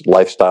difference.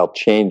 Lifestyle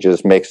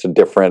changes makes a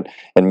difference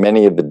in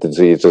many of the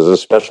diseases,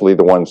 especially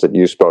the ones that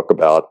you spoke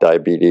about,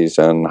 diabetes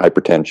and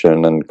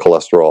hypertension and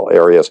cholesterol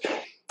areas.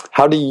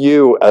 How do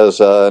you, as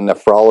a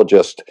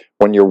nephrologist,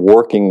 when you're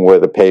working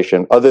with a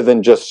patient, other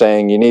than just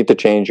saying you need to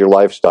change your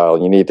lifestyle,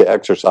 you need to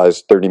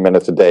exercise 30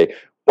 minutes a day,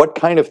 what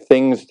kind of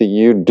things do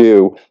you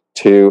do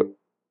to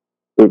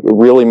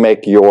really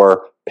make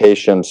your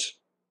patients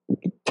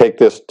take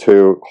this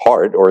to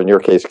heart, or in your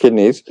case,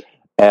 kidneys,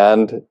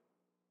 and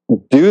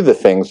do the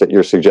things that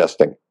you're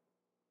suggesting?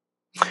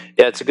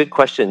 Yeah, it's a good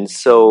question.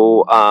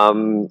 So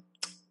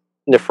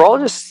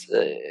nephrologists,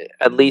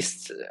 at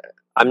least,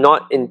 I'm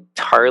not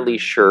entirely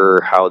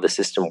sure how the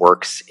system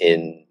works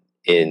in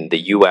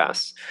the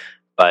US,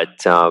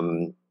 but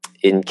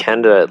in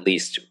Canada, at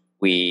least,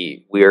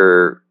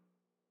 we're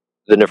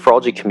the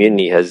nephrology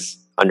community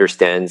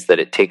understands that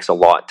it takes a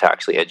lot to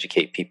actually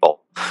educate people.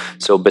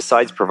 So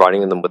besides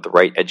providing them with the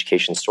right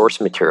education source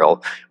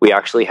material, we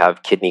actually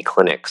have kidney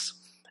clinics.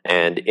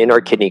 And in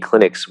our kidney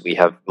clinics, we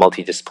have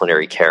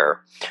multidisciplinary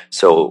care.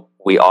 So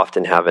we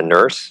often have a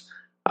nurse,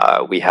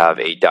 we have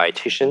a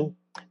dietitian,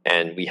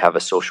 and we have a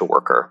social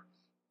worker.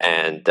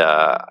 And,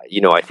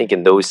 I think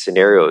in those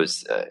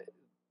scenarios,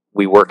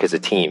 we work as a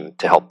team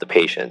to help the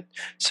patient.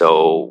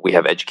 So we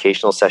have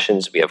educational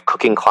sessions, we have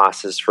cooking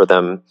classes for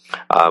them,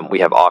 we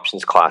have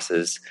options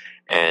classes,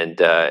 and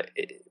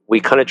we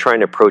kind of try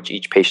and approach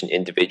each patient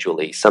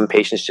individually. Some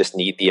patients just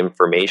need the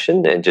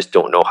information and just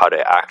don't know how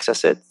to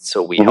access it,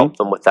 so we help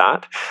them with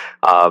that.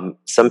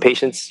 Some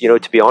patients,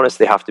 to be honest,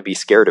 they have to be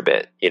scared a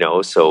bit,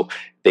 so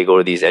they go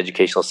to these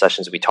educational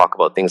sessions. We talk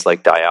about things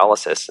like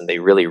dialysis, and they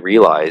really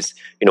realize,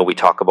 we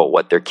talk about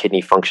what their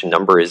kidney function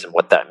number is and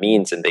what that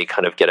means, and they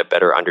kind of get a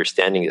better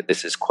understanding that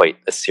this is quite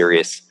a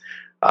serious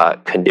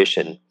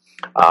condition.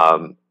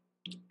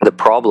 The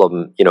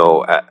problem,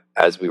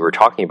 as we were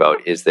talking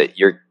about, is that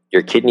your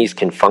kidneys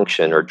can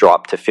function or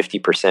drop to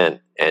 50%,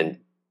 and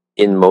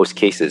in most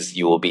cases,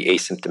 you will be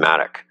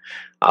asymptomatic.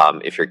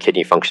 If your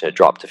kidney function had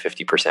dropped to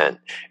 50%,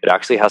 it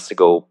actually has to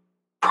go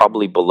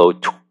probably below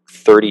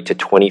 30 to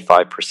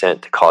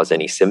 25% to cause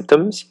any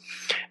symptoms.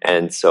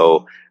 And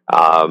so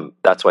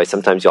that's why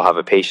sometimes you'll have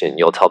a patient,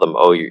 you'll tell them,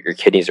 oh, your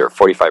kidneys are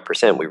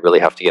 45%, we really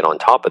have to get on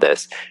top of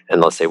this.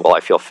 And they'll say, well,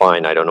 I feel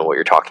fine, I don't know what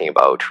you're talking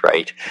about,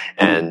 right?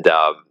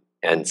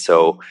 And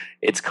so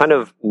it's kind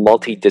of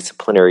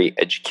multidisciplinary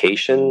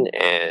education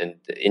and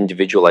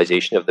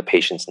individualization of the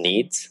patient's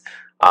needs.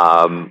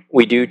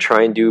 We do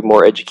try and do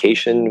more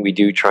education. We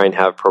do try and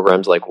have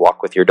programs like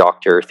Walk with Your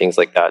Doctor, things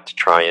like that, to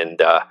try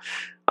and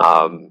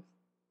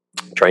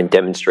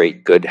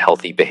demonstrate good,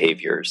 healthy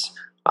behaviors.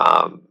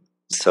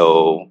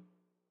 So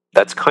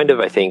that's kind of,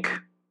 I think,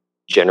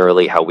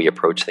 generally how we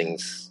approach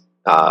things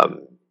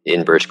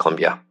in British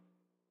Columbia.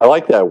 I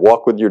like that.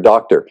 Walk with your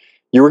doctor.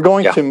 You were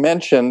going to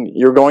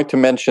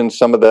mention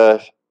some of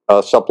the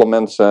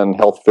supplements and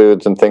health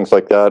foods and things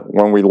like that.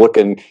 When we look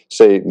and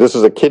say, this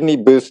is a kidney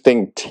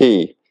boosting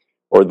tea,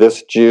 or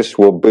this juice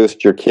will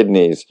boost your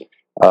kidneys.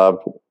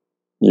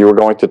 You were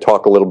going to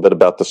talk a little bit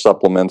about the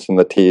supplements and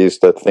the teas,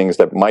 the things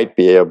that might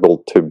be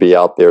able to be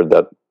out there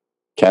that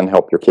can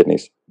help your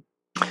kidneys.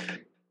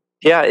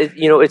 Yeah,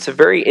 it's a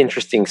very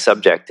interesting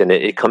subject, and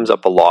it comes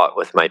up a lot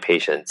with my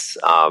patients.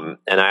 And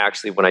I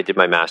actually, when I did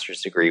my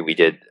master's degree,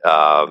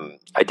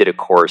 I did a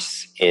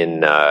course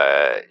in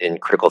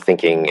critical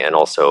thinking and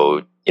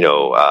also,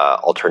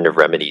 alternative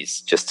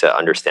remedies, just to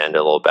understand it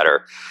a little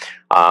better.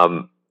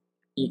 I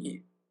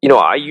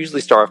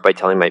usually start off by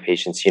telling my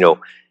patients,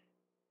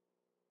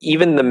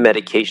 even the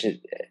medication,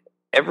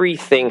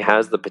 everything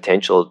has the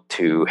potential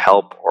to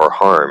help or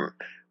harm,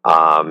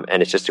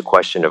 and it's just a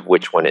question of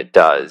which one it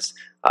does.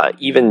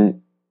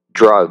 Even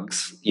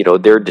drugs,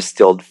 they're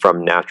distilled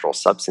from natural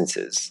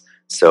substances.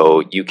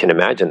 So you can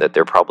imagine that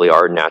there probably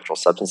are natural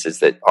substances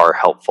that are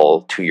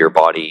helpful to your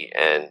body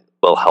and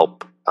will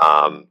help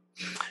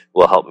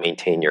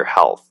maintain your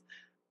health.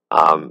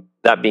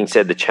 That being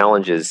said, the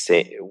challenge is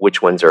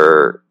which ones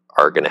are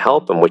going to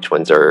help and which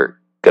ones are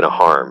going to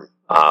harm.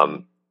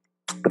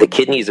 The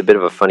kidney is a bit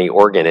of a funny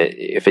organ.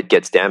 If it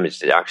gets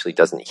damaged, it actually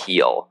doesn't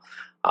heal.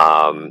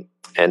 And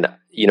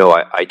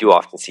I do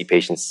often see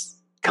patients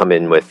come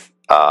in with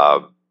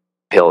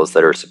pills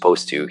that are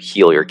supposed to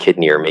heal your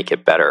kidney or make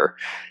it better.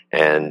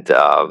 And,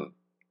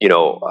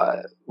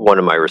 one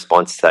of my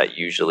responses to that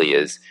usually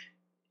is,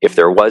 if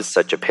there was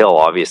such a pill,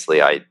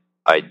 obviously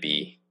I'd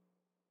be,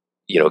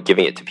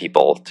 giving it to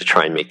people to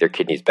try and make their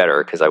kidneys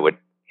better, because I would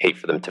hate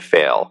for them to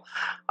fail.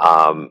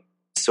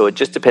 So it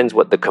just depends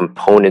what the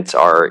components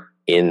are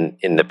in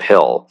the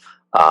pill.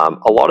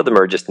 A lot of them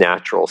are just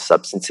natural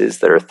substances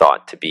that are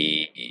thought to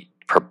be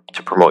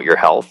to promote your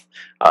health.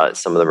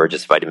 Some of them are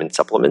just vitamin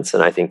supplements,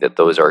 and I think that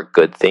those are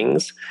good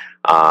things.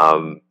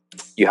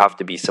 You have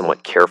to be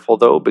somewhat careful,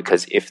 though,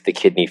 because if the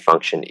kidney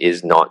function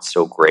is not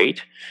so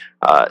great,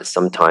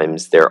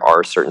 sometimes there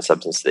are certain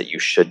substances that you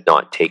should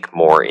not take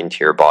more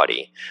into your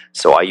body.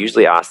 So I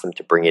usually ask them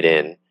to bring it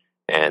in,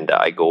 and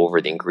I go over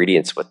the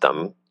ingredients with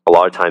them. A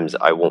lot of times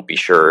I won't be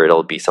sure.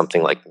 It'll be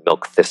something like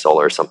milk thistle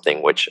or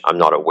something, which I'm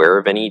not aware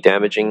of any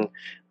damaging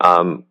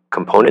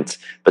components,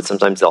 but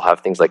sometimes they'll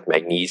have things like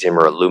magnesium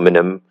or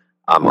aluminum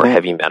or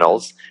heavy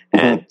metals.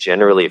 And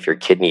generally, if your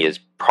kidney is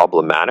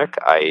problematic,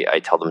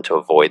 I tell them to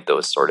avoid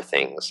those sort of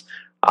things.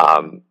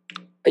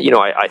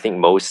 I think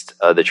most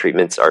of the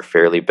treatments are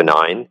fairly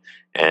benign,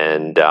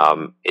 and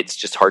it's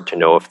just hard to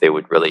know if they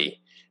would really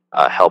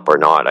help or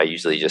not. I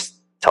usually just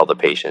tell the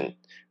patient,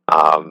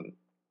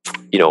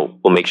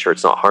 we'll make sure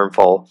it's not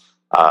harmful.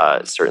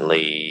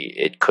 Certainly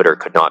it could or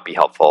could not be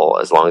helpful,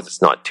 as long as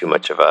it's not too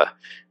much of a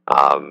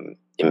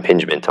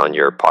impingement on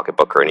your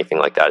pocketbook or anything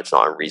like that. It's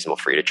not unreasonable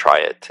for you to try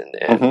it,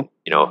 and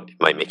it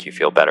might make you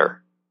feel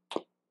better.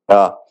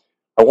 I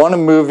want to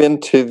move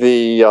into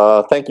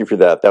the, thank you for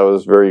that. That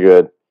was very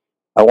good.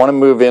 I want to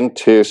move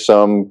into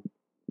some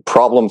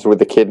problems with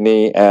the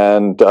kidney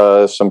and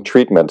some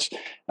treatments.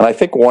 And I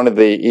think one of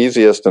the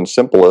easiest and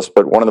simplest,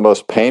 but one of the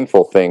most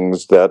painful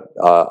things that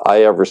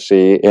I ever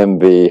see in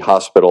the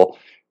hospital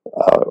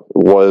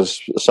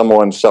was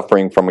someone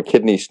suffering from a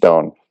kidney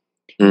stone.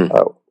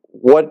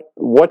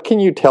 What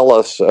can you tell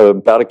us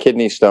about a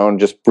kidney stone,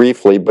 just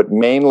briefly, but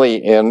mainly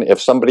in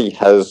if somebody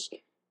has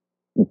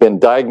been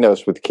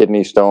diagnosed with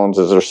kidney stones,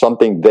 is there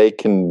something they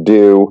can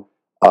do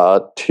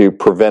to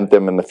prevent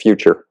them in the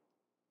future?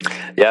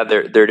 Yeah,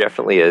 there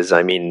definitely is.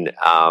 I mean,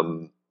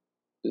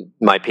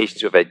 my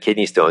patients who have had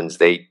kidney stones,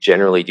 they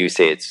generally do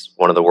say it's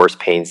one of the worst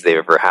pains they've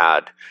ever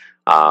had.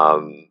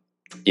 Some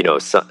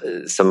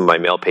of my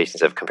male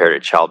patients have compared it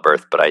to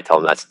childbirth, but I tell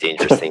them that's a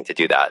dangerous thing to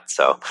do that.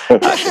 So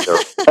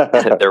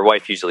their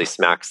wife usually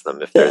smacks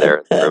them if they're there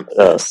in the room.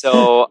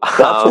 So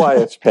that's why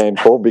it's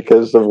painful,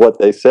 because of what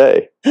they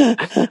say.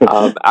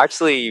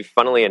 Actually,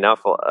 funnily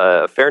enough,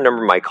 a fair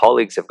number of my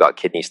colleagues have got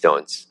kidney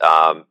stones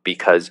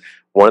because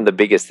one of the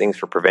biggest things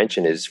for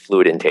prevention is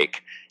fluid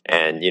intake.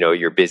 And,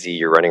 you're busy,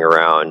 you're running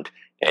around,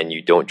 and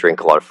you don't drink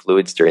a lot of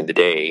fluids during the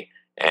day.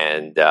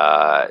 And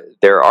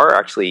there are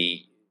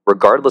actually,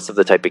 regardless of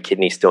the type of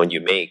kidney stone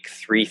you make,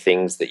 3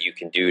 things that you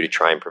can do to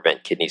try and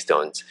prevent kidney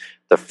stones.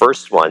 The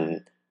first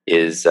one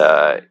is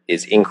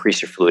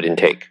increase your fluid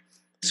intake.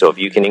 So if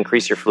you can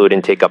increase your fluid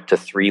intake up to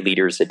 3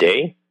 liters a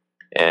day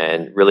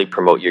and really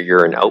promote your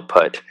urine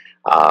output,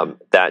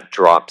 that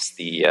drops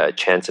the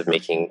chance of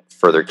making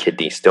further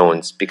kidney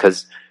stones,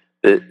 because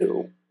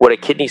what a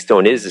kidney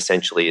stone is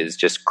essentially is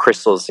just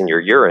crystals in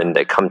your urine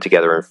that come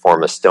together and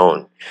form a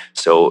stone.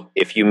 So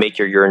if you make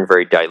your urine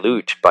very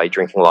dilute by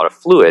drinking a lot of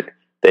fluid,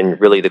 then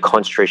really the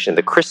concentration of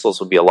the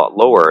crystals will be a lot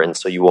lower, and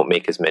so you won't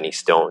make as many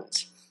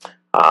stones.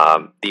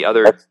 The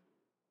other...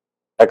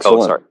 Excellent.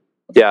 Oh, sorry.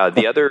 Yeah,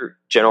 the other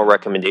general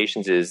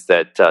recommendations is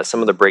that some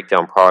of the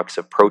breakdown products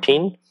of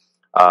protein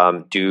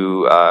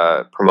do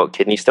promote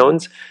kidney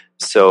stones.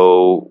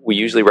 So we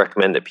usually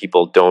recommend that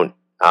people don't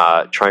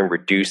try and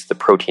reduce the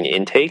protein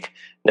intake.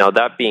 Now,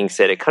 that being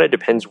said, it kind of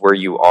depends where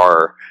you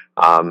are.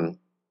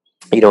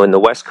 In the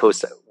West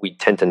Coast, we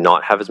tend to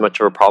not have as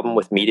much of a problem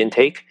with meat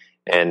intake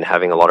and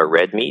having a lot of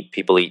red meat.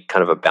 People eat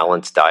kind of a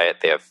balanced diet.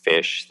 They have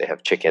fish, they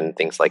have chicken,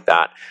 things like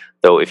that.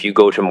 Though if you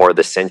go to more of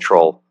the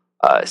central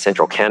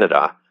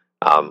Canada,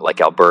 like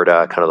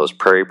Alberta, kind of those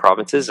prairie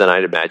provinces, and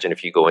I'd imagine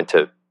if you go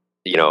into,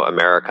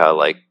 America,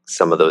 like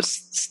some of those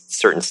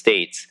certain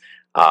states,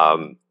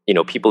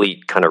 people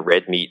eat kind of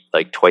red meat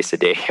like twice a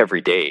day,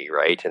 every day,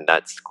 right? And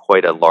that's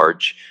quite a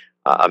large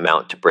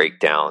amount to break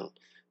down.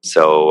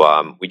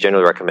 So we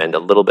generally recommend a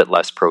little bit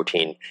less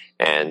protein,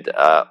 and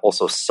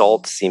also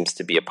salt seems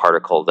to be a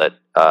particle that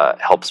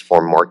helps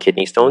form more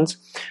kidney stones.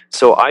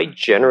 So I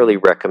generally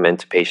recommend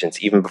to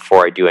patients, even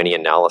before I do any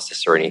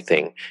analysis or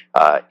anything,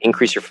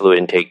 increase your fluid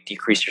intake,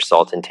 decrease your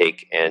salt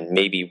intake, and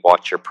maybe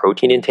watch your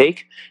protein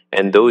intake.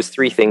 And those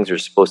 3 things are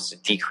supposed to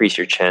decrease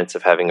your chance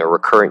of having a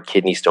recurrent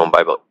kidney stone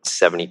by about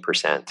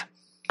 70%.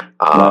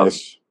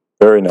 Nice.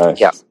 Very nice.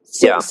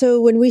 Yeah. So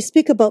when we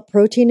speak about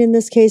protein in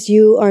this case,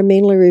 you are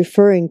mainly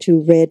referring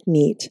to red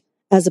meat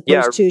as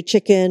opposed to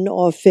chicken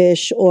or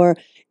fish, or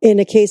in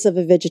a case of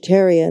a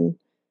vegetarian,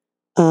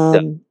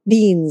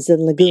 beans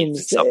and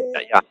legumes.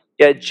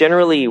 Yeah.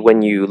 Generally,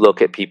 when you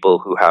look at people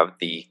who have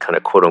the kind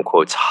of quote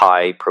unquote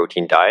high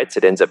protein diets,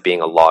 it ends up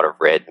being a lot of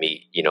red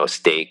meat,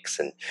 steaks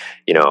and,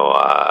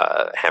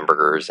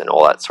 hamburgers and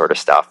all that sort of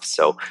stuff.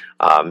 So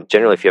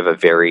generally, if you have a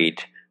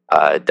varied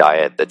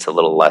diet that's a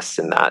little less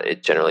than that,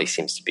 it generally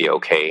seems to be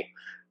okay.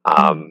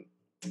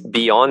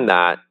 Beyond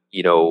that,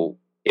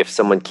 if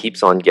someone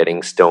keeps on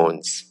getting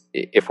stones,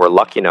 if we're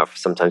lucky enough,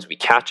 sometimes we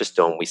catch a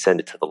stone, we send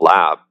it to the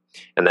lab,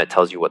 and that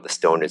tells you what the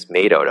stone is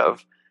made out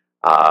of.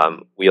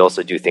 We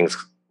also do things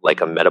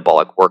like a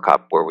metabolic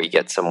workup where we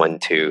get someone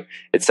to,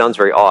 it sounds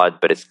very odd,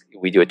 but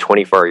we do a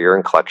 24-hour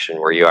urine collection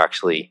where you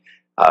actually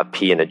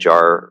pee in a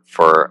jar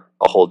for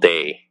a whole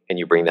day, and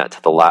you bring that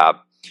to the lab.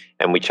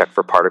 And we check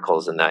for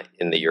particles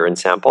in the urine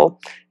sample.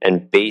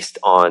 And based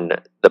on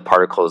the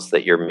particles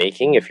that you're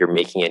making, if you're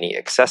making any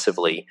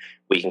excessively,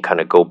 we can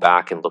kind of go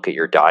back and look at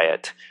your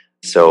diet.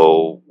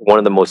 So one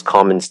of the most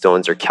common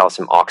stones are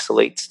calcium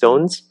oxalate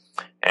stones.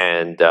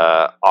 And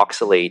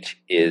oxalate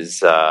is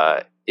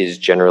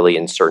generally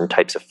in certain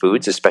types of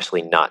foods,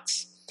 especially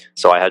nuts.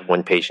 So I had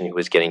one patient who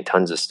was getting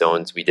tons of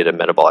stones. We did a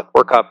metabolic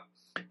workup.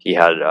 He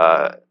had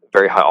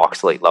very high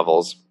oxalate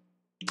levels.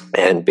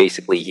 And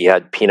basically, he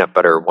had peanut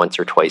butter once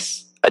or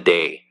twice a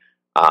day.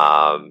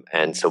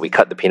 And so we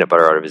cut the peanut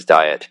butter out of his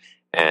diet.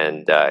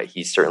 And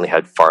he certainly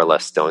had far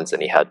less stones than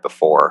he had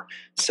before.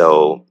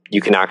 So you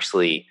can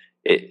actually,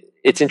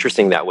 it's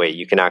interesting that way.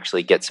 You can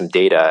actually get some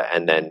data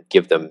and then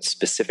give them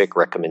specific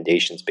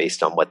recommendations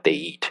based on what they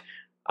eat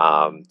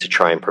to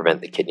try and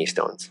prevent the kidney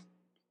stones.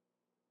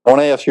 I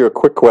want to ask you a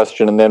quick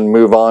question and then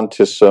move on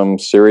to some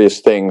serious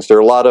things. There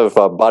are a lot of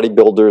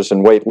bodybuilders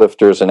and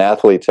weightlifters and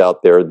athletes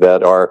out there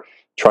that are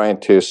trying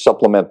to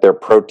supplement their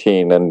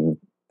protein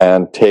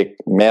and take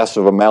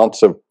massive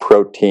amounts of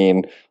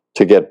protein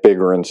to get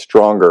bigger and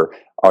stronger.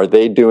 Are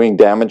they doing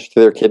damage to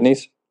their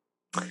kidneys?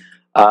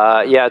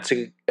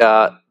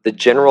 The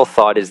general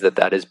thought is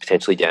that is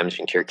potentially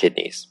damaging to your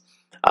kidneys.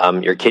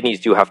 Your kidneys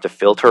do have to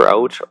filter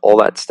out all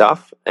that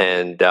stuff,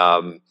 and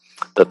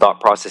the thought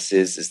process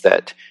is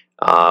that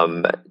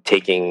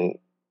taking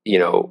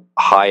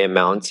high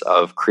amounts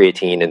of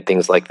creatine and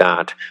things like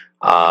that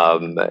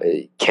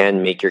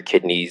can make your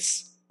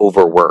kidneys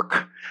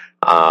overwork.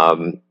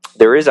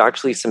 there is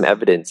actually some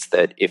evidence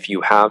that if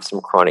you have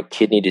some chronic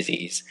kidney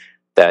disease,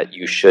 that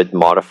you should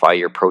modify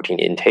your protein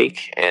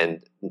intake,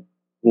 and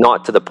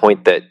not to the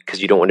point that,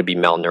 because you don't want to be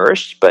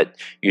malnourished, but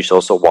you should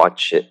also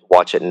watch it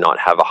and not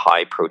have a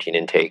high protein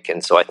intake.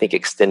 And so I think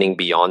extending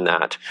beyond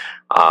that,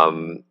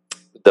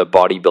 the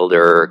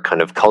bodybuilder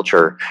kind of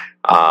culture,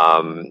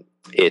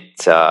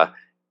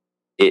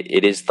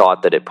 it is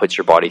thought that it puts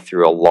your body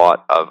through a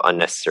lot of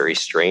unnecessary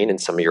strain,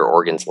 and some of your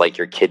organs, like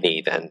your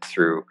kidney, then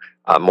through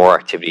more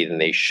activity than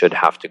they should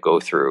have to go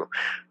through.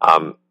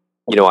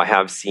 I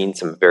have seen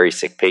some very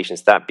sick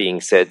patients. That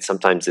being said,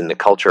 sometimes in the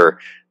culture,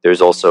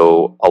 there's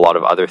also a lot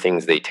of other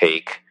things they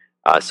take.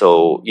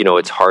 So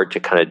it's hard to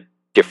kind of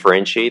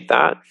differentiate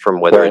that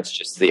from whether it's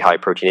just the high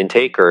protein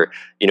intake or,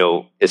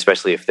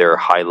 especially if they're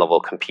high level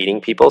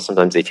competing people,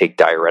 sometimes they take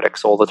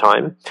diuretics all the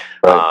time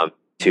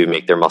to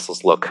make their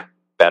muscles look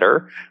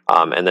better.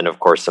 And then, of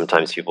course,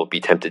 sometimes people be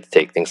tempted to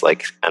take things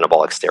like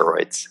anabolic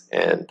steroids.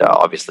 And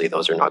obviously,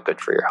 those are not good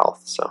for your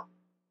health. So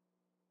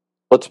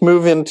let's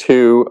move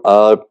into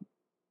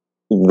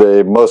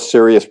the most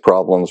serious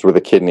problems with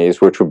the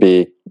kidneys, which would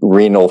be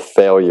renal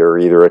failure,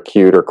 either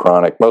acute or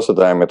chronic. Most of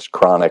the time it's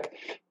chronic.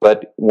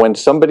 But when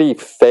somebody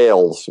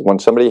fails, when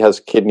somebody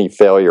has kidney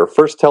failure,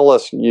 first tell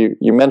us, you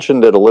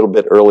mentioned it a little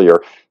bit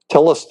earlier,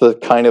 tell us the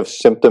kind of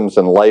symptoms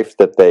in life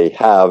that they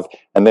have,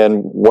 and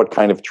then what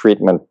kind of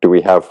treatment do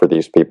we have for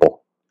these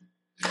people?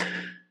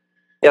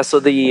 Yeah,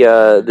 so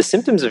the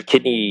symptoms of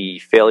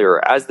kidney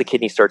failure, as the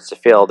kidney starts to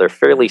fail, they're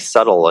fairly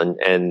subtle,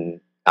 and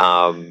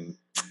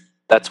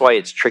that's why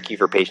it's tricky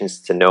for patients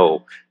to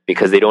know,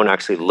 because they don't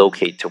actually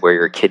locate to where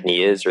your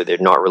kidney is, or they're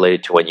not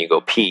related to when you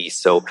go pee.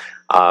 So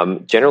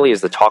generally,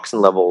 as the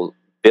toxin level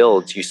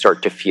builds, you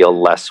start to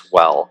feel less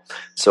well.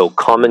 So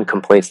common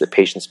complaints that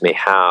patients may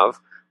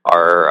have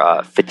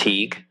are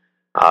fatigue.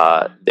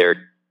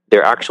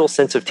 Their actual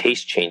sense of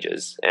taste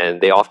changes, and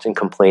they often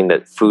complain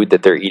that food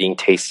that they're eating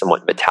tastes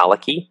somewhat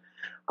metallic-y.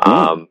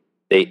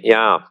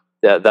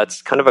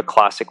 That's kind of a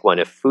classic one.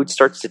 If food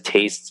starts to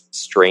taste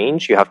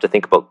strange, you have to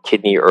think about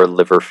kidney or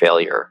liver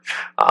failure.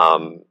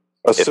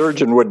 A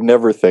surgeon would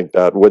never think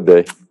that, would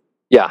they?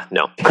 Yeah,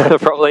 no,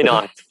 probably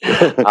not.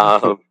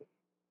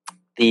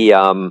 The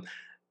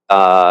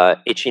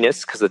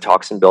itchiness, because the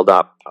toxin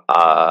buildup,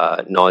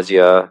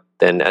 nausea,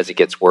 then as it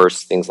gets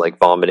worse, things like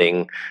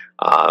vomiting,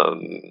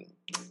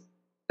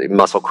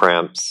 muscle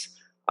cramps,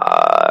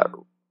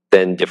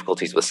 then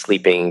difficulties with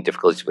sleeping,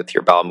 difficulties with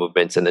your bowel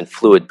movements, and then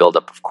fluid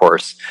buildup, of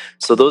course.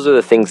 So those are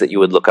the things that you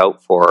would look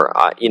out for.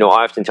 I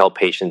often tell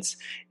patients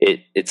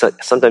it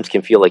sometimes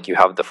can feel like you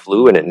have the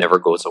flu and it never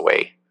goes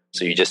away.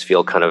 So you just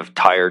feel kind of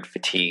tired,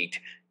 fatigued,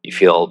 you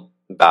feel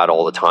bad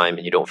all the time,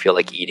 and you don't feel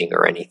like eating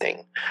or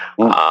anything.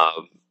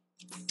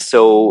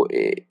 So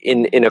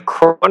in a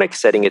chronic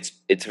setting,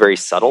 it's very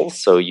subtle,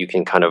 so you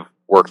can kind of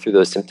work through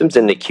those symptoms.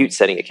 In the acute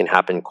setting, it can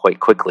happen quite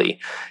quickly.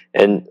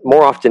 And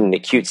more often in the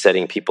acute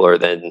setting, people are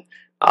then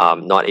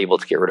not able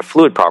to get rid of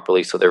fluid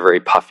properly, so they're very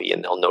puffy,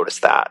 and they'll notice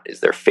that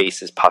is their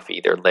face is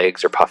puffy, their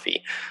legs are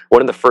puffy.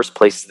 One of the first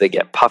places they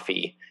get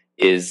puffy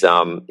is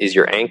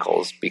your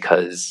ankles,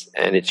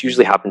 and it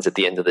usually happens at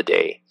the end of the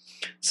day.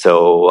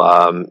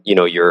 So,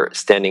 you're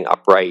standing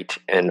upright,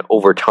 and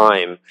over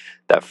time,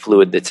 that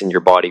fluid that's in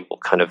your body will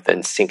kind of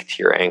then sink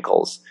to your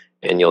ankles,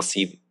 and you'll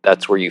see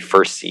that's where you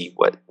first see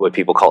what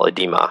people call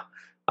edema.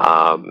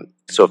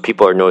 So if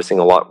people are noticing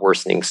a lot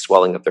worsening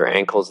swelling of their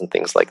ankles and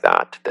things like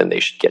that, then they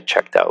should get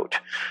checked out.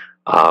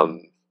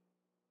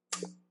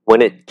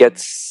 When it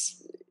gets...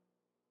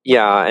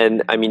 Yeah,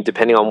 and I mean,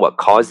 depending on what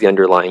caused the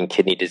underlying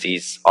kidney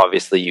disease,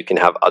 obviously you can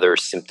have other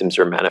symptoms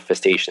or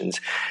manifestations.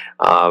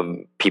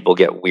 People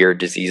get weird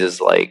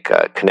diseases like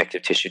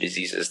connective tissue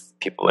diseases.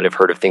 People might have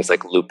heard of things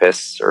like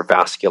lupus or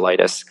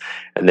vasculitis,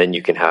 and then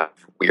you can have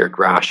weird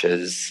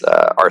rashes,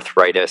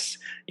 arthritis.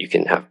 You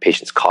can have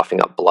patients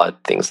coughing up blood,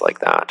 things like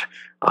that,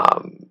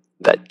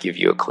 that give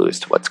you a clue as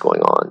to what's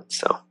going on.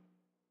 So.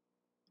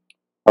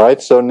 All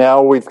right, so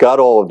now we've got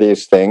all of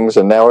these things,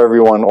 and now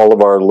all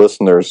of our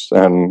listeners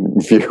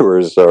and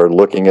viewers are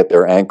looking at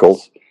their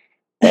ankles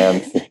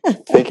and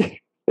thinking,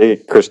 hey,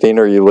 Christine,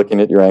 are you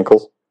looking at your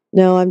ankles?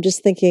 No, I'm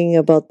just thinking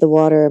about the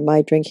water. Am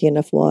I drinking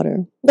enough water?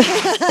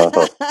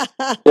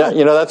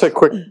 Yeah, that's a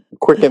quick,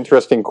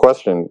 interesting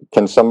question.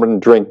 Can someone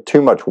drink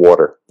too much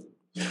water?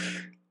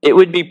 It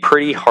would be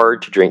pretty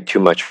hard to drink too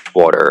much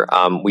water.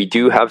 We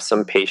do have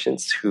some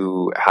patients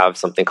who have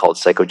something called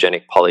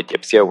psychogenic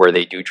polydipsia, where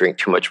they do drink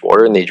too much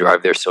water and they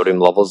drive their sodium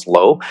levels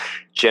low.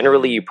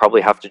 Generally, you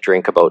probably have to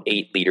drink about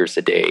 8 liters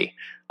a day,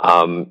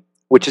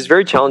 which is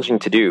very challenging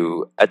to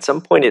do. At some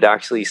point, it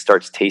actually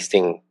starts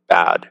tasting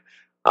bad.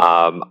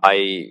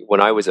 When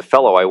I was a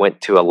fellow, I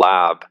went to a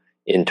lab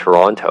in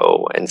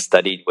Toronto and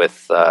studied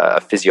with a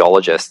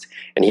physiologist,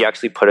 and he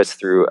actually put us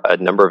through a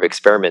number of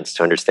experiments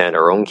to understand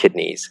our own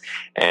kidneys.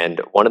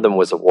 And one of them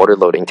was a water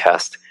loading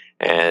test,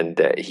 and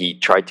he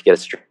tried to get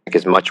us to drink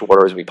as much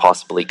water as we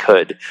possibly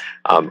could.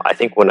 I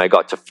think when I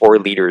got to 4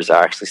 liters,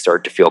 I actually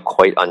started to feel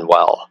quite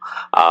unwell.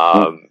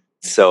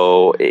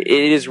 So it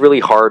is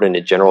really hard on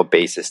a general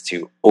basis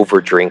to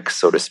overdrink,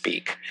 so to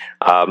speak.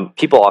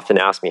 People often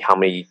ask me how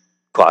many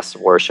glasses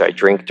of water should I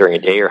drink during a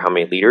day or how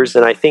many liters.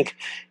 And I think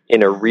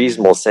in a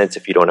reasonable sense,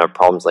 if you don't have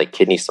problems like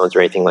kidney stones or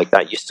anything like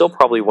that, you still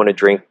probably want to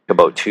drink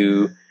about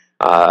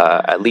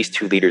at least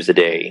 2 liters a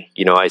day.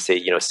 I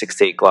say, 6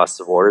 to 8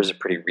 glasses of water is a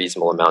pretty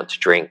reasonable amount to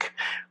drink.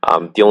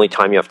 The only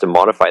time you have to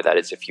modify that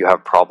is if you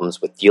have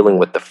problems with dealing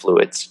with the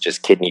fluids, such as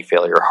kidney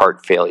failure,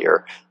 heart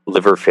failure,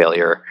 liver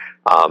failure.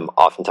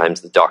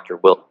 Oftentimes the doctor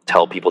will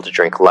tell people to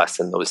drink less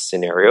in those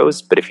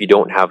scenarios. But if you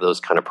don't have those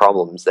kind of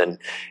problems, then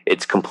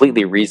it's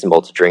completely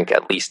reasonable to drink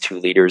at least 2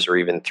 liters or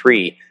even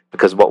 3,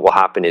 because what will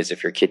happen is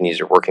if your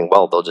kidneys are working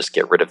well, they'll just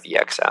get rid of the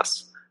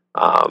excess.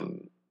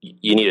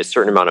 You need a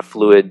certain amount of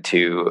fluid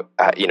to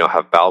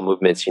have bowel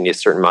movements. You need a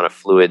certain amount of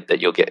fluid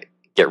that you'll get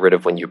rid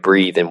of when you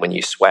breathe and when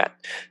you sweat.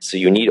 So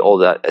you need all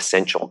that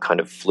essential kind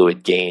of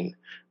fluid gain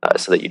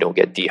so that you don't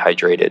get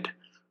dehydrated.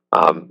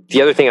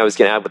 The other thing I was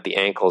going to add with the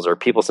ankles, or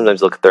people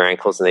sometimes look at their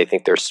ankles and they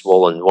think they're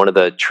swollen. One of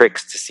the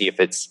tricks to see if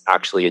it's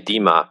actually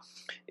edema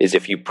is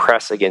if you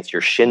press against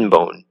your shin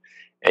bone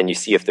and you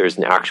see if there's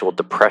an actual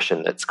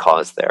depression that's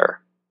caused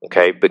there.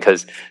 Okay,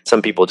 because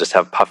some people just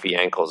have puffy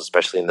ankles,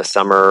 especially in the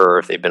summer or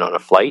if they've been on a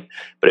flight.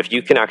 But if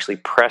you can actually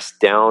press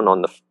down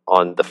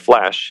on the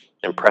flesh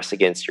and press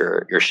against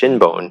your shin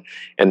bone,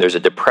 and there's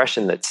a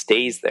depression that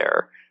stays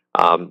there,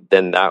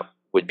 then that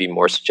would be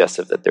more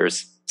suggestive that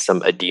there's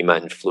some edema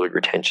and fluid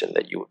retention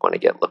that you would want to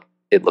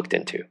get looked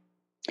into.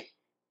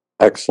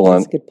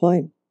 Excellent. That's a good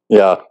point.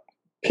 Yeah,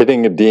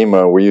 pitting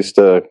edema. We used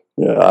to,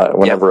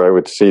 whenever I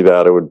would see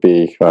that, it would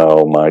be,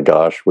 oh my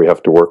gosh, we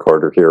have to work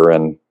harder here,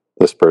 and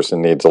this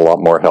person needs a lot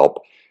more help.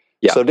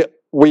 Yeah. So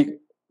we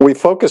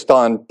focused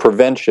on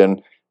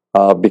prevention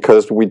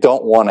because we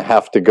don't want to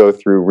have to go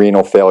through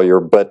renal failure.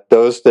 But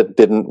those that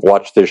didn't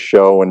watch this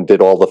show and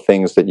did all the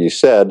things that you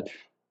said,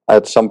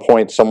 at some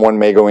point someone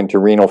may go into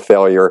renal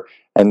failure,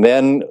 and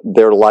then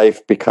their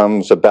life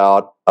becomes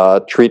about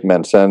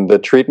treatments. And the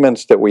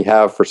treatments that we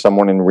have for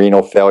someone in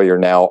renal failure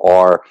now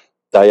are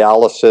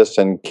dialysis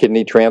and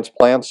kidney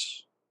transplants.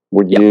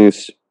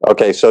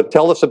 Okay, so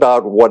tell us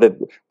about what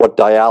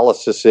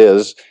dialysis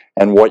is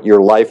and what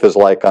your life is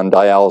like on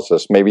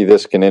dialysis. Maybe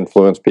this can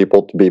influence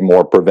people to be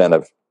more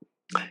preventive.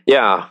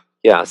 Yeah.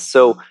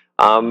 So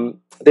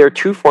there are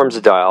 2 forms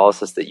of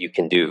dialysis that you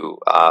can do.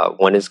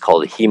 One is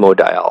called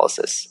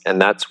hemodialysis, and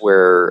that's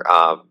where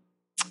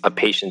a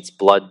patient's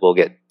blood will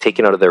get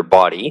taken out of their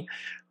body,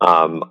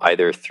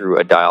 either through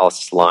a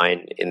dialysis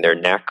line in their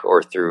neck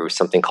or through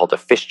something called a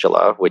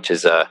fistula, which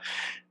is a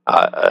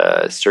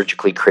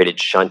surgically created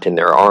shunt in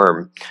their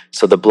arm.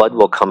 So the blood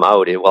will come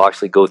out. It will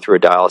actually go through a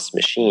dialysis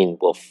machine.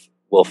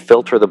 We'll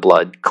filter the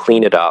blood,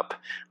 clean it up,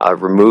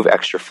 remove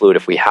extra fluid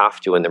if we have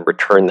to, and then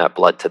return that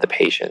blood to the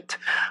patient.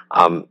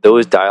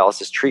 Those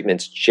dialysis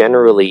treatments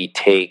generally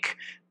take,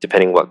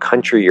 depending what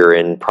country you're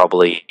in,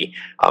 probably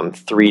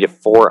 3 to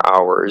 4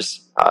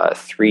 hours,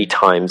 3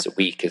 times a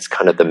week is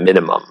kind of the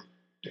minimum.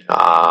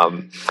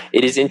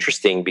 It is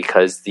interesting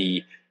because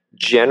the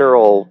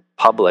general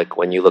public,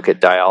 when you look at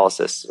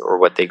dialysis or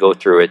what they go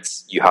through,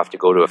 it's you have to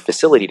go to a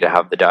facility to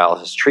have the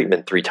dialysis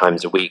treatment 3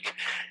 times a week.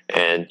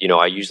 And,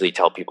 I usually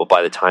tell people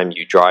by the time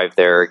you drive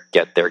there,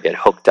 get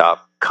hooked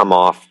up, come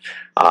off,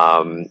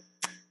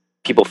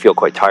 people feel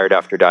quite tired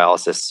after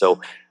dialysis.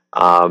 So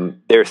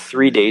their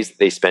 3 days that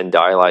they spend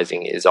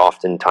dialyzing is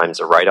oftentimes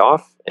a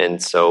write-off.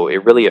 And so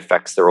it really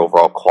affects their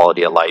overall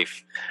quality of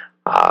life.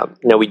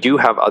 Now, we do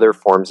have other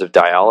forms of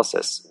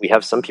dialysis. We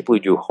have some people who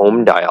do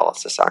home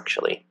dialysis,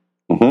 actually.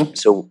 Mm-hmm.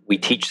 So we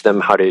teach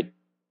them how to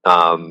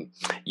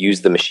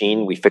use the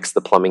machine. We fix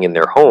the plumbing in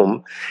their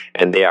home,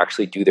 and they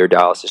actually do their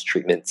dialysis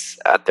treatments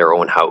at their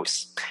own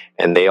house.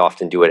 And they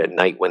often do it at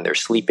night when they're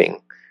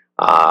sleeping.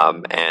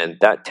 And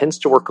that tends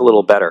to work a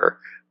little better.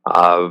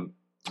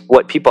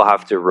 What people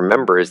have to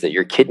remember is that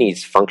your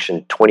kidneys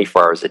function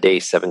 24 hours a day,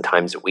 7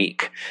 times a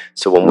week.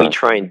 So when we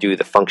try and do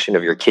the function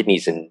of your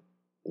kidneys in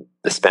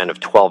the span of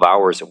 12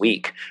 hours a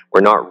week,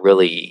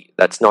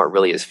 that's not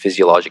really as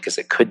physiologic as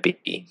it could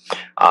be.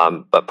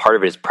 But part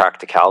of it is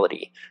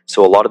practicality.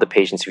 So a lot of the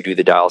patients who do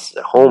the dialysis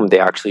at home, they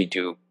actually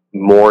do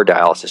more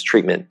dialysis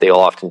treatment. They'll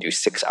often do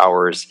 6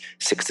 hours,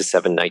 6 to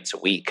 7 nights a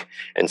week.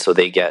 And so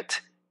they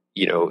get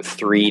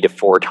 3 to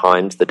 4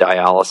 times the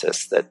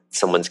dialysis that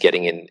someone's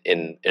getting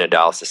in a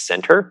dialysis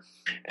center.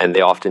 And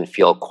they often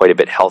feel quite a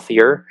bit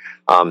healthier.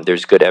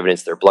 There's good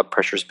evidence their blood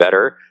pressure's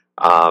better.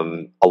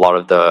 A lot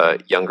of the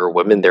younger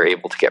women, they're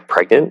able to get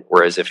pregnant,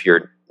 whereas if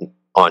you're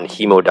on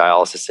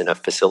hemodialysis in a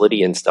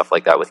facility and stuff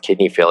like that with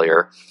kidney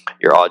failure,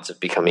 your odds of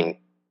becoming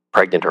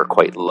pregnant are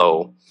quite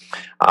low.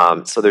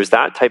 So there's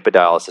that type of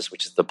dialysis,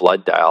 which is the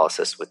blood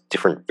dialysis with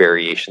different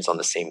variations on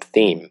the same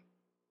theme.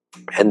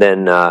 And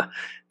then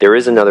there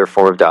is another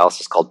form of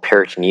dialysis called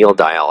peritoneal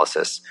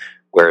dialysis,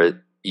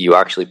 where you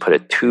actually put a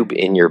tube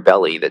in your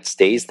belly that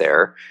stays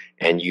there,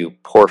 and you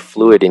pour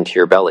fluid into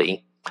your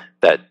belly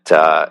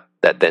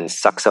that then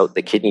sucks out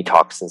the kidney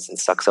toxins and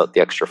sucks out the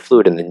extra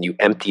fluid, and then you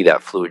empty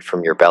that fluid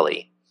from your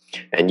belly.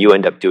 And you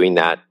end up doing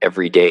that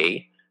every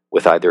day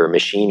with either a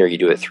machine or you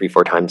do it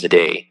 3-4 times a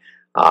day.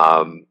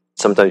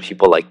 Sometimes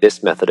people like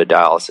this method of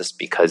dialysis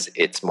because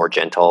it's more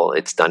gentle,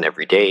 it's done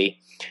every day,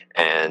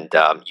 and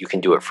you can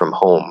do it from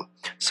home.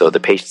 So the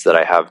patients that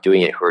I have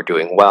doing it who are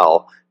doing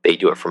well, they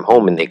do it from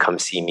home and they come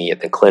see me at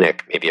the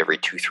clinic maybe every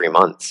 2-3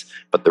 months.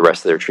 But the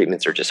rest of their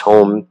treatments are just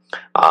home.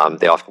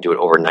 They often do it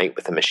overnight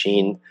with a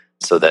machine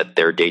so that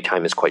their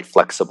daytime is quite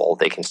flexible.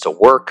 They can still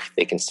work,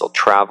 they can still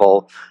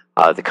travel.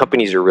 The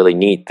companies are really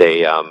neat.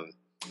 They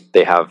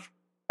have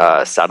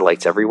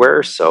satellites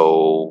everywhere.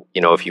 So,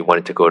 if you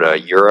wanted to go to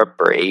Europe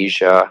or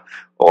Asia,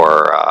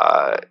 or,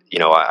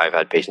 I've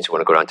had patients who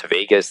want to go down to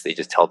Vegas, they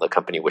just tell the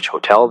company which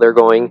hotel they're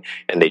going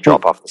and they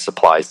drop off the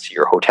supplies to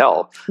your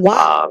hotel.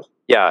 Wow.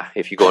 Yeah,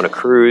 if you go on a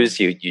cruise,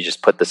 you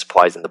just put the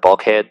supplies in the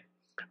bulkhead,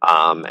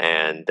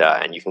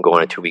 and you can go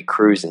on a 2-week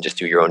cruise and just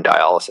do your own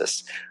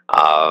dialysis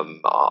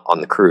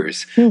on the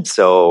cruise.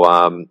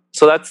 So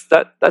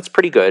that's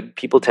pretty good.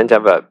 People tend to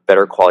have a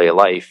better quality of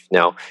life.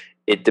 Now,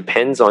 it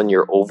depends on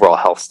your overall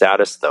health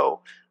status,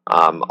 though.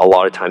 A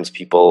lot of times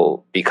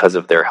people, because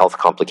of their health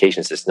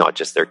complications, it's not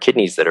just their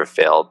kidneys that have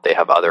failed, they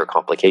have other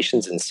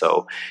complications, and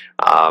so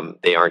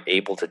they aren't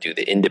able to do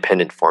the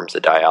independent forms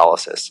of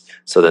dialysis.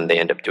 So then they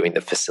end up doing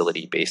the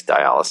facility-based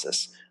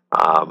dialysis,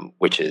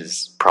 which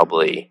is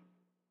probably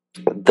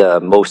the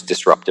most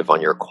disruptive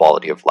on your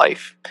quality of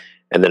life.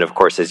 And then, of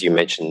course, as you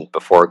mentioned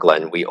before,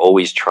 Glenn, we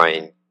always try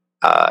and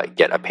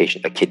get a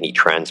patient a kidney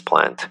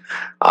transplant.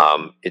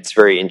 It's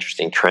very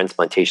interesting.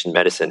 Transplantation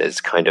medicine is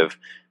kind of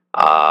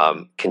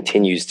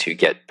continues to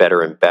get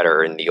better and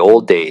better. In the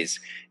old days,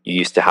 it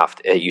used to have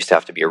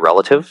to be a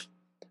relative.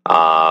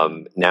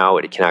 Now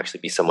it can actually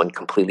be someone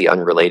completely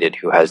unrelated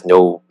who has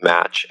no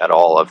match at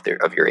all of your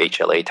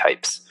HLA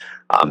types.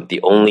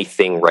 The only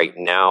thing right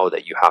now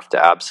that you have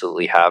to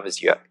absolutely have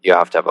is you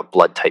have to have a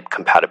blood type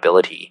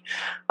compatibility.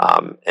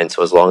 And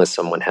so as long as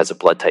someone has a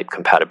blood type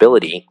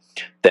compatibility,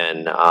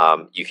 then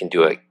you can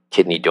do a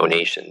kidney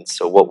donation.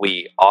 So what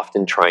we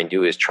often try and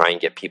do is try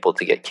and get people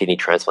to get kidney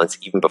transplants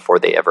even before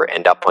they ever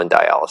end up on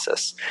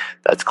dialysis.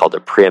 That's called a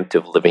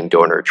preemptive living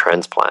donor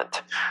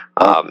transplant.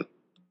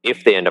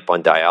 If they end up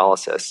on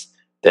dialysis,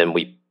 then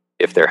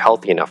if they're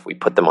healthy enough, we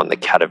put them on the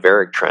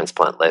cadaveric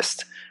transplant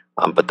list.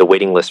 But the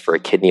waiting list for a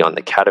kidney on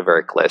the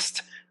cadaveric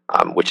list,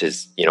 which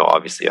is,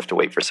 obviously you have to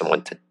wait for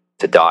someone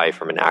to die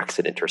from an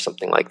accident or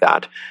something like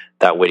that.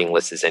 That waiting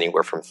list is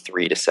anywhere from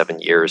 3 to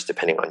 7 years,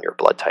 depending on your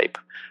blood type.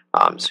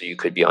 So you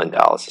could be on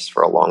dialysis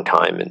for a long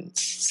time, and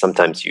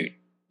sometimes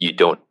you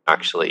don't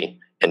actually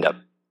end up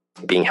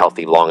being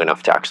healthy long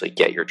enough to actually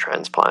get your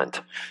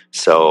transplant.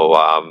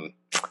 So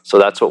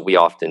that's what we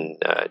often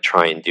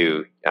try and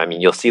do. I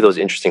mean, you'll see those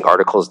interesting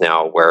articles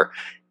now where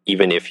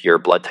even if your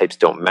blood types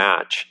don't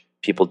match,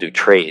 people do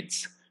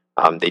trades.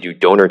 They do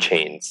donor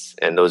chains,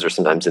 and those are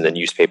sometimes in the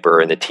newspaper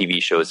and the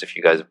TV shows. If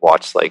you guys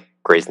watch like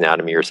Grey's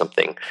Anatomy or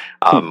something,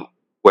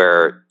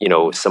 where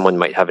someone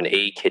might have an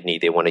A kidney,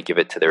 they want to give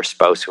it to their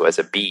spouse who has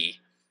a B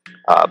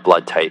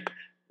blood type.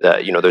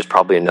 There's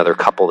probably another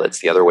couple that's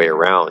the other way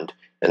around,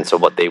 and so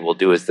what they will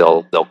do is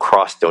they'll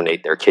cross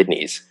donate their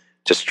kidneys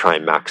just to try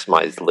and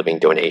maximize living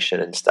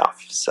donation and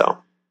stuff.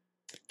 So,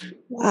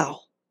 wow,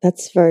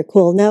 that's very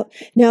cool.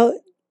 Now,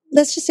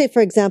 let's just say,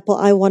 for example,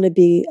 I want to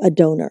be a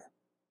donor.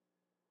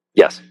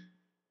 Yes.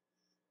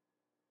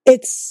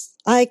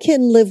 I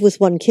can live with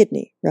one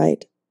kidney,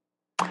 right?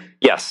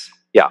 Yes.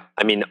 Yeah.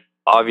 I mean,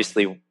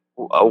 obviously,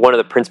 one of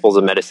the principles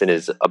of medicine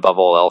is, above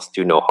all else,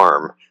 do no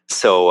harm.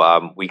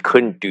 So we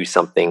couldn't do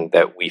something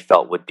that we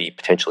felt would be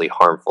potentially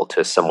harmful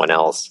to someone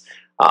else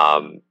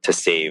to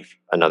save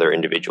another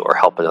individual or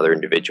help another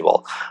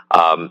individual.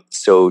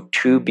 So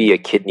to be a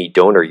kidney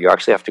donor, you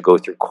actually have to go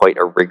through quite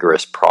a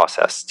rigorous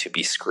process to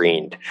be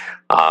screened.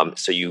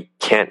 So you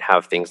can't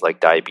have things like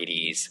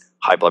diabetes,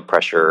 high blood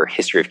pressure,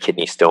 history of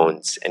kidney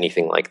stones,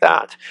 anything like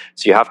that.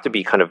 So you have to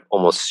be kind of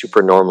almost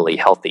supernormally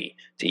healthy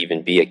to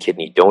even be a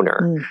kidney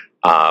donor.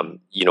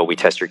 We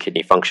test your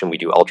kidney function, we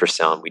do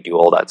ultrasound, we do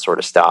all that sort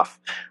of stuff.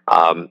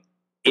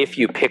 If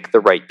you pick the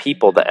right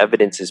people, the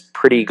evidence is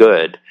pretty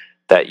good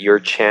that your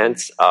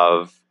chance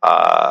of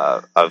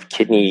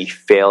kidney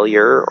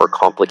failure or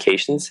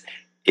complications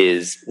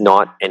is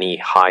not any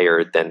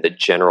higher than the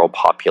general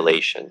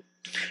population.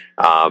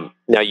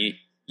 Now,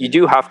 you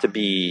do have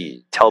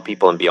to tell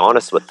people and be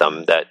honest with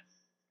them that,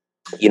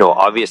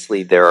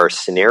 obviously there are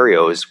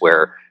scenarios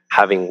where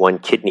having one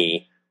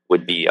kidney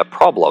would be a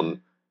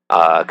problem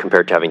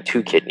compared to having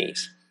two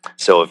kidneys.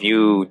 So if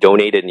you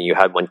donated and you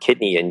had one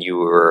kidney and you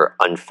were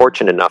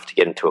unfortunate enough to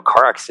get into a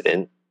car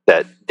accident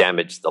that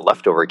damaged the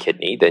leftover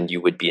kidney, then you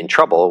would be in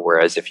trouble.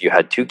 Whereas if you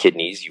had two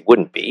kidneys, you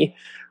wouldn't be.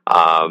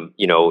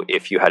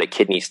 If you had a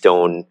kidney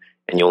stone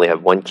and you only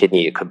have one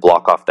kidney, it could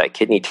block off that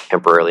kidney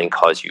temporarily and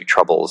cause you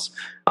troubles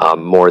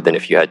more than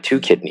if you had two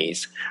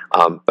kidneys.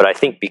 But I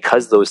think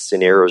because those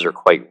scenarios are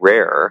quite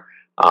rare,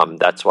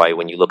 that's why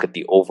when you look at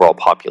the overall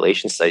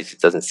population size, it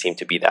doesn't seem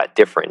to be that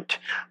different.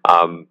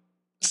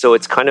 So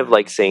it's kind of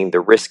like saying the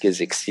risk is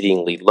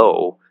exceedingly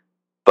low,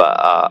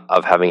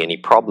 of having any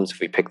problems if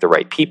we pick the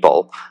right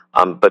people.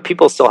 But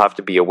people still have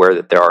to be aware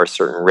that there are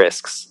certain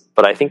risks.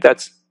 But I think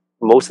that's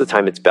most of the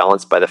time it's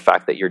balanced by the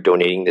fact that you're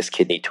donating this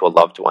kidney to a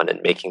loved one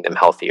and making them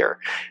healthier.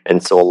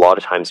 And so a lot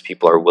of times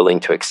people are willing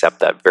to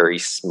accept that very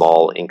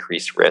small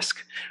increased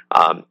risk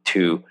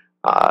to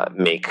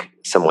make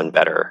someone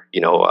better,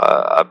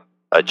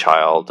 a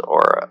child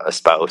or a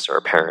spouse or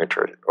a parent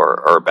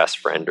or a best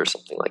friend or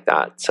something like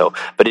that. So,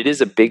 but it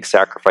is a big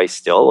sacrifice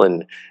still.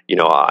 And,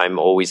 I'm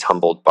always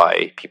humbled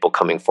by people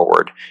coming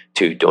forward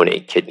to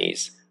donate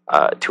kidneys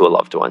to a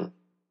loved one.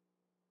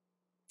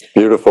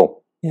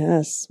 Beautiful.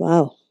 Yes.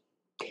 Wow.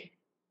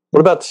 What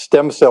about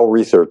stem cell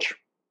research?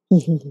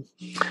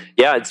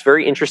 Yeah, it's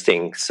very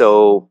interesting.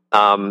 So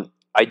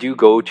I do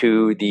go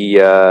to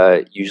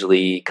the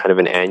usually kind of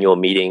an annual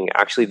meeting.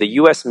 Actually, the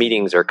U.S.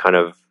 meetings are kind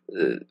of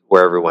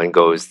where everyone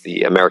goes,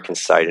 the American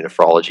Society of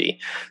Nephrology.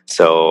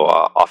 So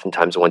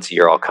oftentimes once a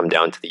year I'll come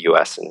down to the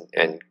US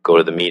and go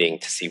to the meeting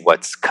to see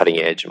what's cutting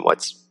edge and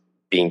what's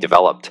being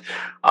developed.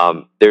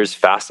 There's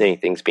fascinating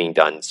things being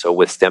done. So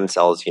with stem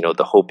cells,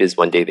 the hope is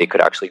one day they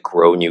could actually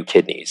grow new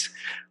kidneys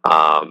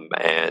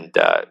and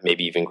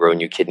maybe even grow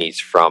new kidneys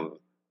from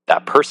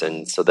that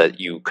person so that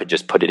you could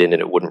just put it in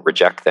and it wouldn't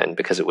reject then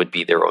because it would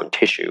be their own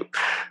tissue.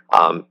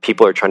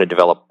 People are trying to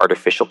develop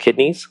artificial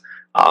kidneys,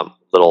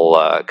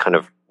 little kind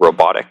of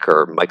robotic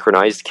or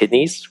micronized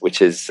kidneys,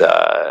 which is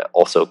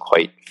also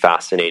quite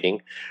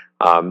fascinating.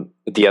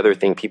 The other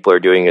thing people are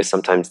doing is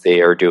sometimes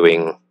they are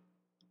doing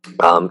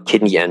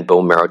kidney and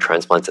bone marrow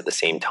transplants at the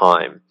same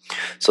time.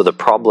 So the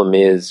problem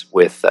is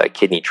with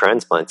kidney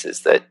transplants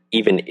is that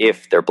even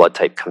if they're blood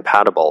type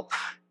compatible,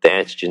 the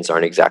antigens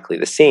aren't exactly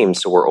the same,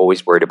 so we're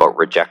always worried about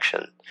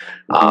rejection.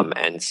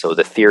 And so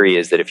the theory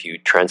is that if you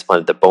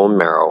transplanted the bone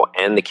marrow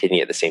and the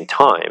kidney at the same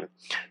time,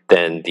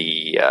 then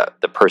the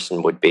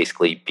person would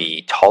basically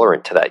be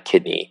tolerant to that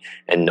kidney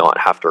and not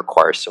have to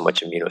require so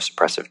much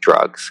immunosuppressive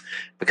drugs.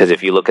 Because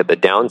if you look at the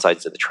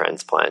downsides of the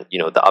transplant,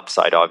 the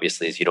upside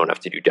obviously is you don't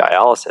have to do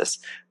dialysis.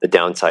 The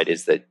downside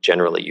is that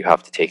generally you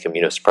have to take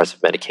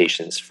immunosuppressive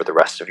medications for the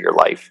rest of your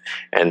life,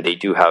 and they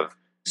do have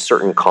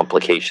certain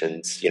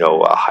complications,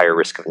 a higher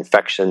risk of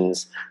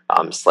infections,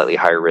 slightly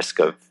higher risk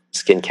of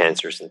skin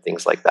cancers and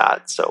things like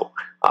that. So,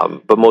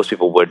 but most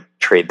people would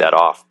trade that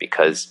off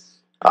because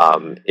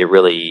it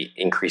really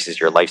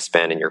increases your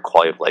lifespan and your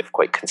quality of life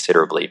quite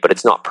considerably. But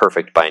it's not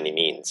perfect by any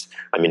means.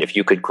 I mean, if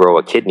you could grow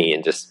a kidney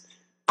and just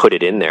put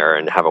it in there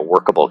and have a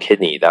workable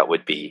kidney, that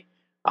would be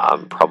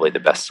probably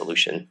the best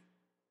solution.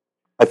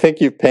 I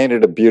think you've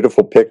painted a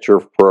beautiful picture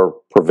for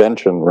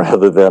prevention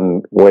rather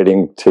than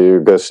waiting to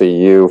go see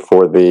you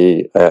for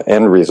the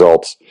end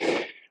results.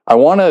 I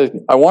want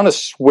to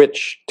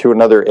switch to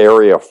another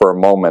area for a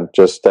moment,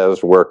 just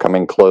as we're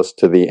coming close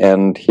to the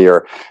end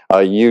here.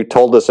 You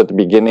told us at the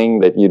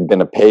beginning that you'd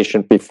been a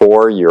patient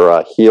before. You're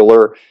a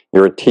healer.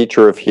 You're a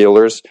teacher of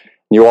healers.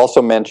 You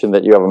also mentioned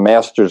that you have a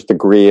master's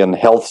degree in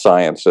health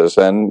sciences,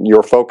 and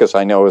your focus,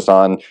 I know, is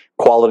on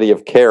quality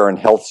of care and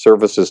health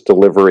services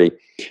delivery.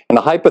 In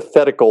a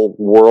hypothetical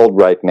world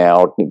right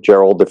now,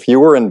 Gerald, if you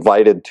were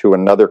invited to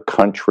another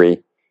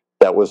country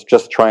that was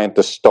just trying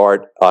to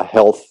start a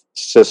health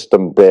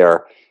system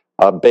there,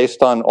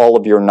 based on all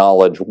of your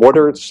knowledge, what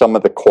are some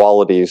of the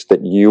qualities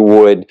that you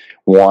would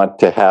want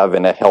to have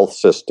in a health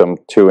system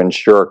to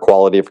ensure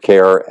quality of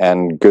care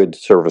and good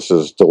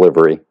services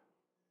delivery?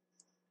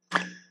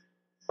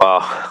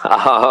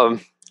 Wow,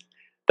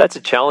 that's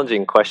a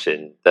challenging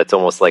question. That's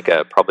almost like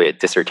probably a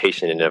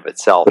dissertation in and of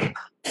itself.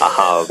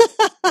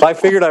 I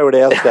figured I would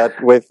ask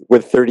that with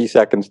 30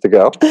 seconds to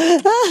go.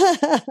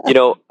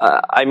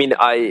 I mean,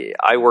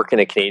 I work in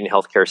a Canadian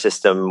healthcare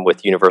system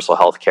with universal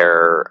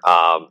healthcare.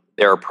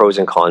 There are pros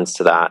and cons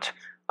to that.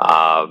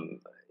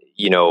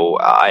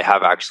 I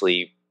have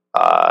actually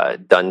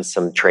done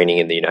some training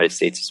in the United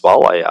States as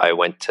well. I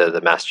went to the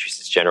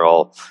Massachusetts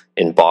General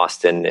in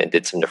Boston and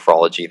did some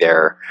nephrology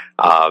there,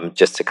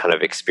 just to kind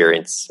of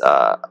experience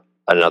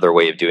another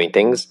way of doing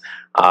things.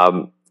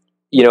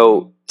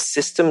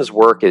 Systems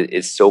work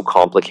is so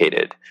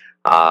complicated,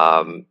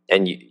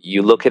 and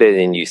you look at it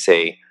and you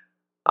say,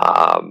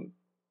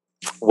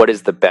 what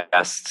is the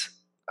best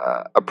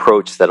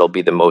approach that'll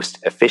be the most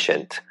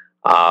efficient?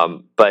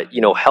 But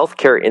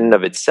healthcare in and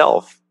of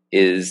itself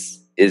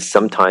is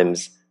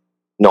sometimes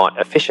not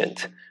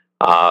efficient.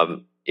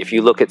 If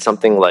you look at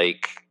something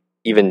like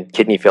even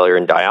kidney failure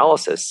and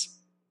dialysis,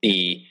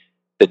 the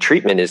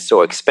treatment is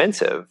so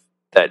expensive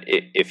that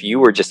if you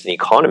were just an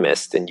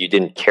economist and you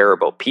didn't care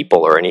about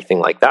people or anything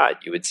like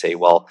that, you would say,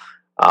 well,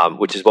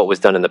 which is what was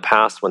done in the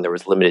past when there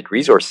was limited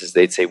resources,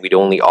 they'd say we'd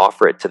only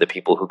offer it to the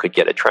people who could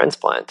get a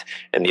transplant,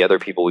 and the other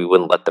people we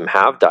wouldn't let them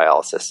have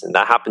dialysis. And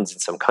that happens in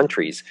some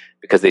countries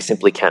because they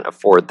simply can't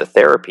afford the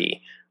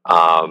therapy.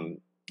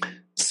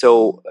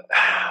 So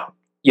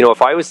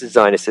if I was to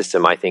design a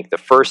system, I think the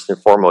first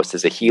and foremost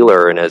as a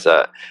healer and as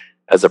a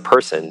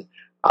person,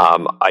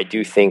 I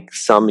do think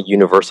some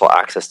universal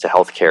access to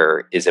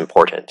healthcare is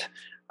important.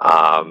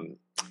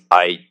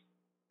 I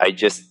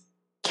just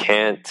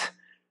can't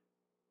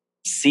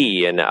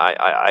see, and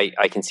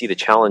I can see the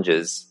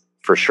challenges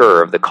for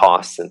sure of the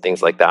costs and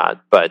things like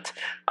that. But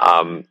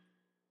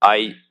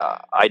I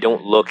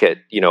don't look at,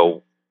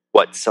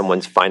 what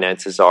someone's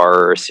finances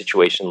are or a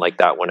situation like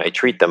that when I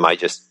treat them. I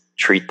just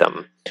treat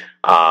them,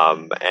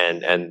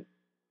 and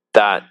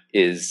that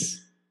is,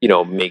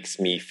 makes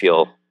me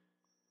feel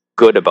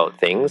good about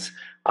things.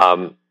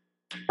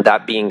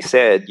 That being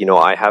said,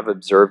 I have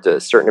observed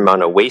a certain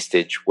amount of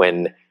wastage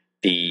when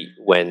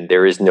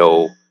there is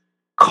no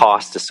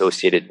cost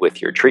associated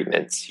with your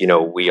treatments.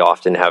 We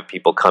often have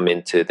people come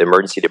into the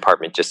emergency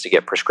department just to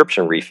get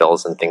prescription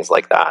refills and things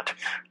like that,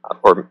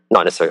 or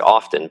not necessarily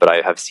often, but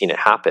I have seen it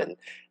happen.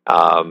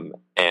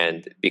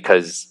 And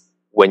because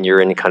when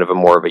you're in kind of a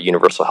more of a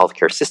universal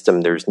healthcare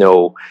system, there's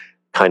no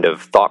kind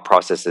of thought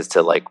process as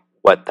to like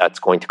what that's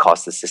going to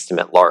cost the system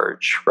at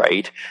large,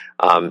 right?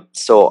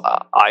 So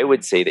I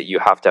would say that you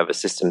have to have a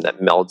system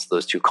that melds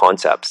those two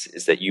concepts,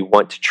 is that you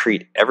want to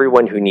treat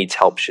everyone who needs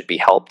help should be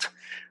helped.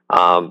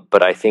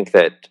 But I think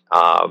that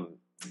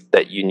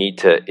that you need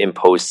to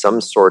impose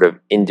some sort of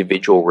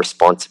individual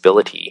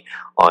responsibility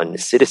on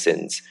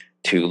citizens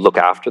to look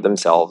after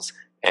themselves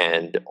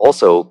and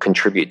also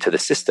contribute to the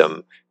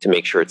system to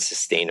make sure it's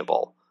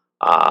sustainable.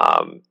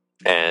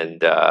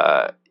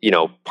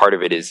 Part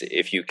of it is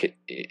if you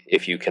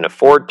can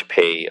afford to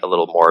pay a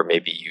little more,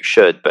 maybe you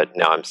should. But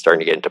now I'm starting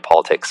to get into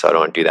politics, so I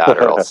don't want to do that,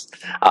 or else.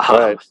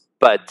 Right.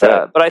 But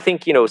I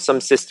think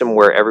some system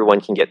where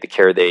everyone can get the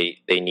care they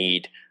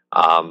need,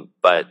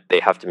 but they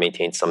have to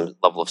maintain some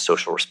level of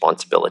social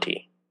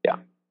responsibility. Yeah,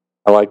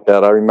 I like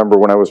that. I remember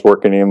when I was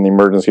working in the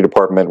emergency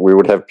department, we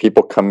would have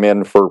people come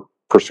in for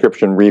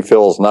prescription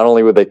refills. Not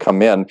only would they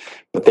come in,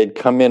 but they'd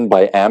come in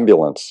by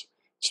ambulance.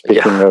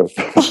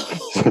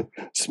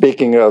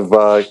 Speaking of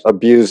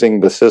abusing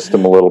the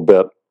system a little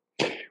bit,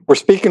 we're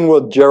speaking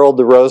with Gerald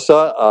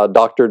DeRosa,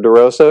 Dr.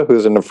 DeRosa,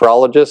 who's a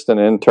nephrologist and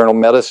an internal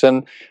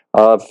medicine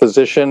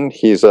physician.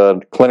 He's a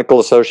clinical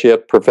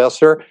associate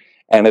professor,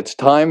 and it's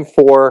time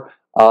for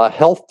a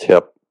health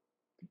tip.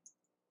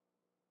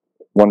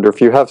 Wonder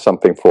if you have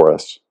something for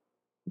us.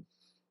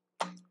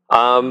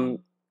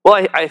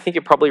 Well, I think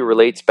it probably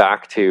relates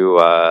back to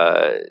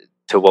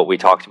what we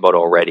talked about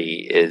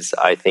already. Is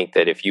I think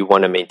that if you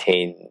want to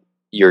maintain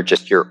your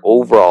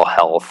overall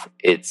health,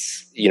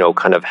 it's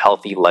kind of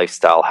healthy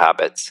lifestyle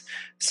habits.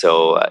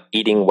 So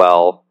eating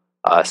well,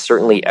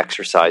 certainly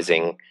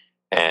exercising,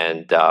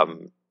 and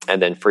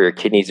then for your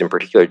kidneys in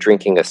particular,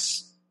 drinking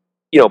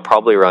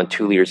probably around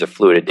 2 liters of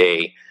fluid a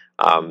day.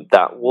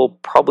 That will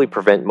probably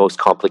prevent most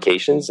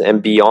complications.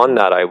 And beyond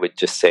that, I would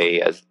just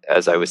say,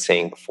 as I was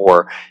saying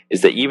before,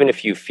 is that even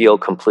if you feel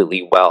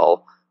completely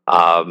well,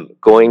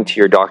 going to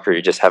your doctor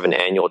to just have an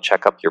annual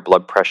checkup, your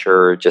blood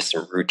pressure, just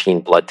some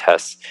routine blood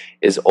tests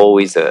is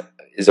always a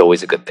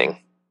good thing.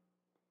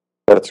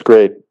 That's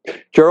great.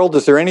 Gerald,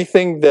 is there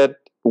anything that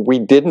we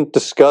didn't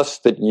discuss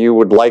that you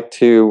would like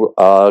to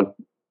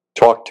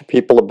talk to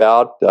people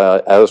about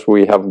as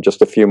we have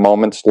just a few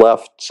moments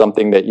left?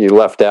 Something that you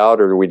left out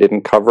or we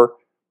didn't cover?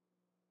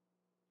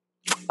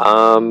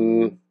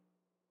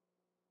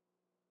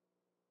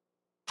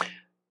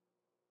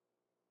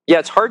 Yeah,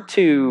 it's hard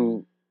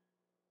to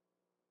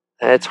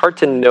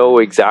know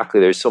exactly.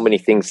 There's so many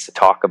things to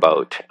talk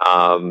about.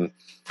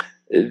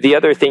 The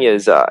other thing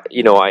is,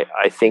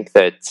 I think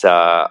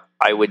that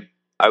I would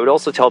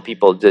also tell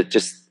people to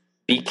just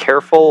be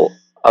careful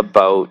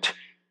about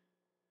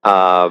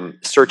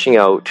searching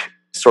out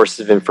sources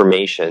of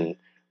information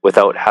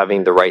without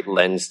having the right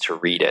lens to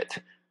read it.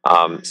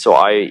 So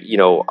I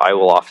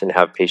will often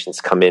have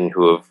patients come in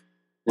who have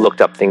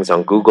looked up things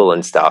on Google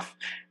and stuff,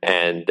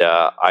 and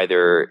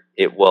either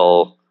it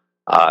will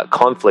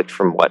conflict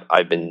from what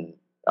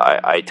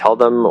I tell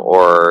them,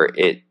 or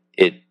it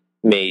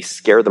may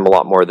scare them a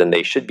lot more than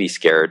they should be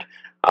scared.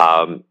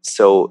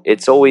 So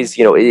it's always,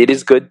 it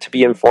is good to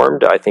be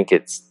informed. I think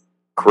it's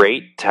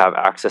great to have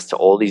access to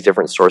all these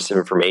different sources of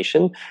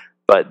information,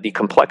 but the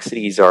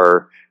complexities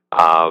are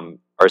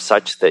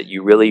such that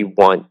you really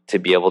want to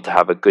be able to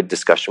have a good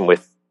discussion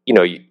with,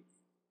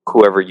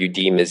 whoever you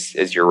deem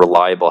as your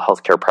reliable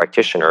healthcare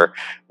practitioner,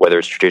 whether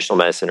it's traditional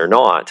medicine or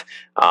not,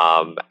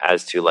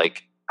 as to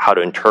like how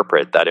to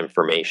interpret that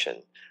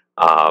information.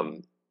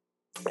 And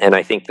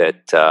I think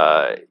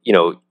that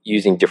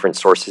using different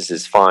sources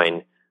is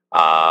fine,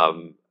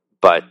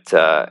 but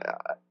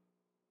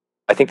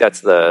I think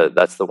that's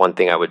the one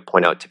thing I would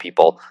point out to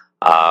people.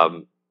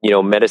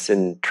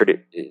 Medicine,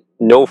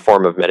 no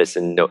form of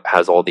medicine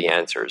has all the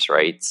answers,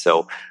 right?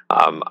 So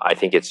I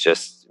think it's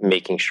just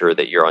making sure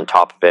that you're on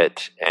top of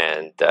it,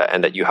 and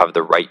that you have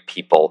the right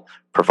people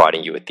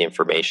providing you with the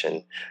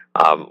information.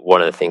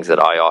 One of the things that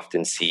I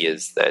often see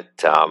is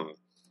that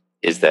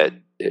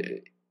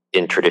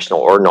in traditional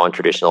or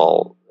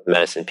non-traditional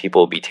medicine,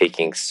 people will be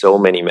taking so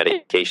many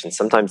medications.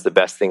 Sometimes the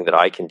best thing that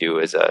I can do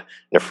as a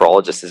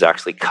nephrologist is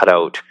actually cut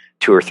out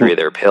 2 or 3 of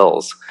their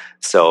pills.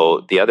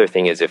 So the other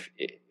thing is if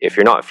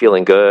you're not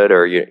feeling good,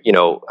 or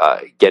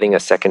getting a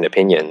second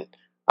opinion,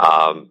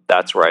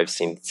 that's where I've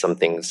seen some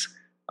things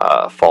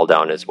fall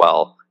down as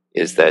well.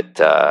 Is that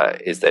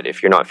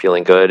if you're not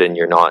feeling good and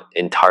you're not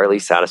entirely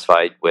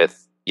satisfied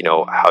with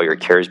how your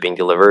care is being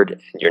delivered,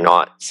 and you're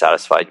not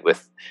satisfied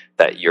with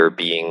that you're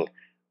being,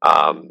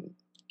 that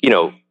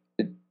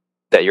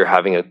you're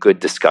having a good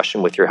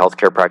discussion with your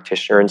healthcare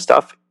practitioner and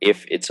stuff,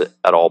 if it's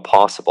at all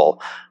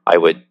possible, I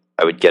would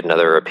get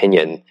another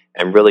opinion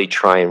and really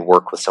try and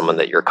work with someone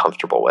that you're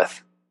comfortable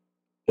with.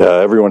 Yeah,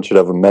 everyone should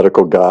have a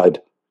medical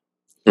guide.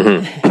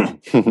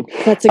 Mm-hmm.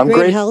 That's a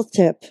great health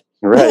tip.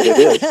 Right, it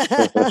is.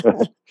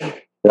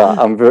 Yeah,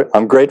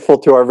 I'm grateful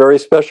to our very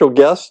special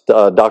guest,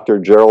 Dr.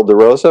 Gerald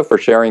DeRosa, for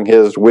sharing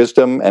his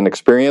wisdom and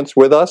experience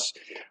with us.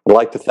 I'd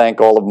like to thank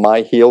all of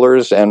my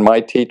healers and my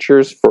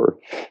teachers for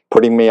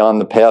putting me on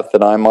the path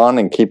that I'm on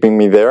and keeping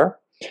me there.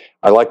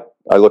 I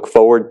look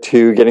forward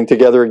to getting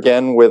together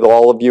again with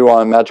all of you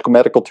on Magical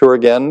Medical Tour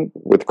again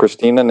with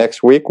Christina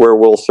next week, where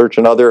we'll search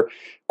another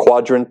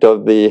quadrant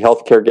of the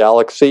healthcare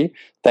galaxy.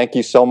 Thank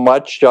you so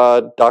much,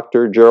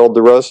 Dr. Gerald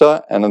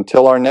DeRosa. And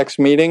until our next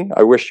meeting,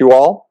 I wish you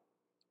all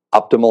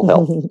optimal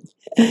health.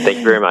 Thank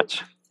you very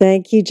much.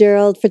 Thank you,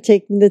 Gerald, for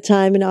taking the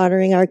time and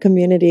honoring our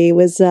community. It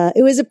was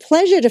a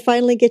pleasure to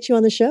finally get you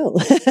on the show.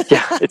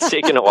 Yeah, it's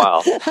taken a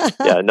while.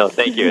 Yeah, no,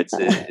 thank you.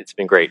 It's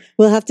been great.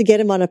 We'll have to get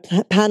him on a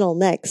panel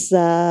next,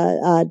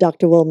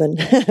 Dr. Woolman.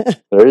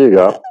 There you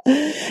go.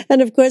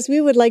 And of course, we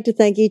would like to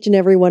thank each and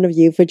every one of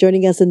you for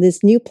joining us in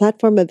this new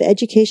platform of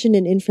education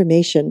and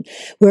information.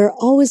 We're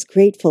always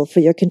grateful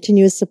for your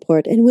continuous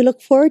support, and we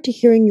look forward to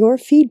hearing your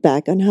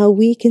feedback on how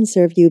we can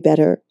serve you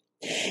better.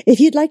 If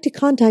you'd like to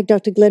contact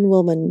Dr. Glenn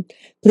Woolman,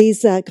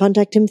 please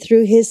contact him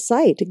through his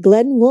site,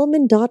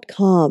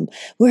 glennwoolman.com,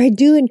 where I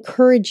do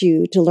encourage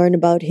you to learn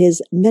about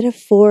his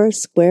Metaphor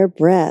Square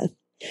Breath.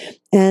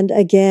 And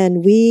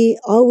again, we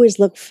always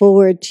look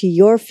forward to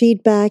your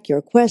feedback,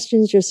 your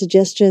questions, your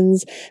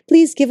suggestions.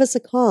 Please give us a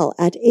call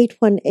at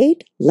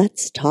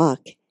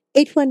 818-LETS-TALK,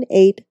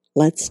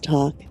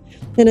 818-LETS-TALK.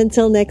 And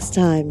until next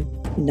time,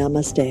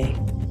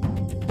 namaste.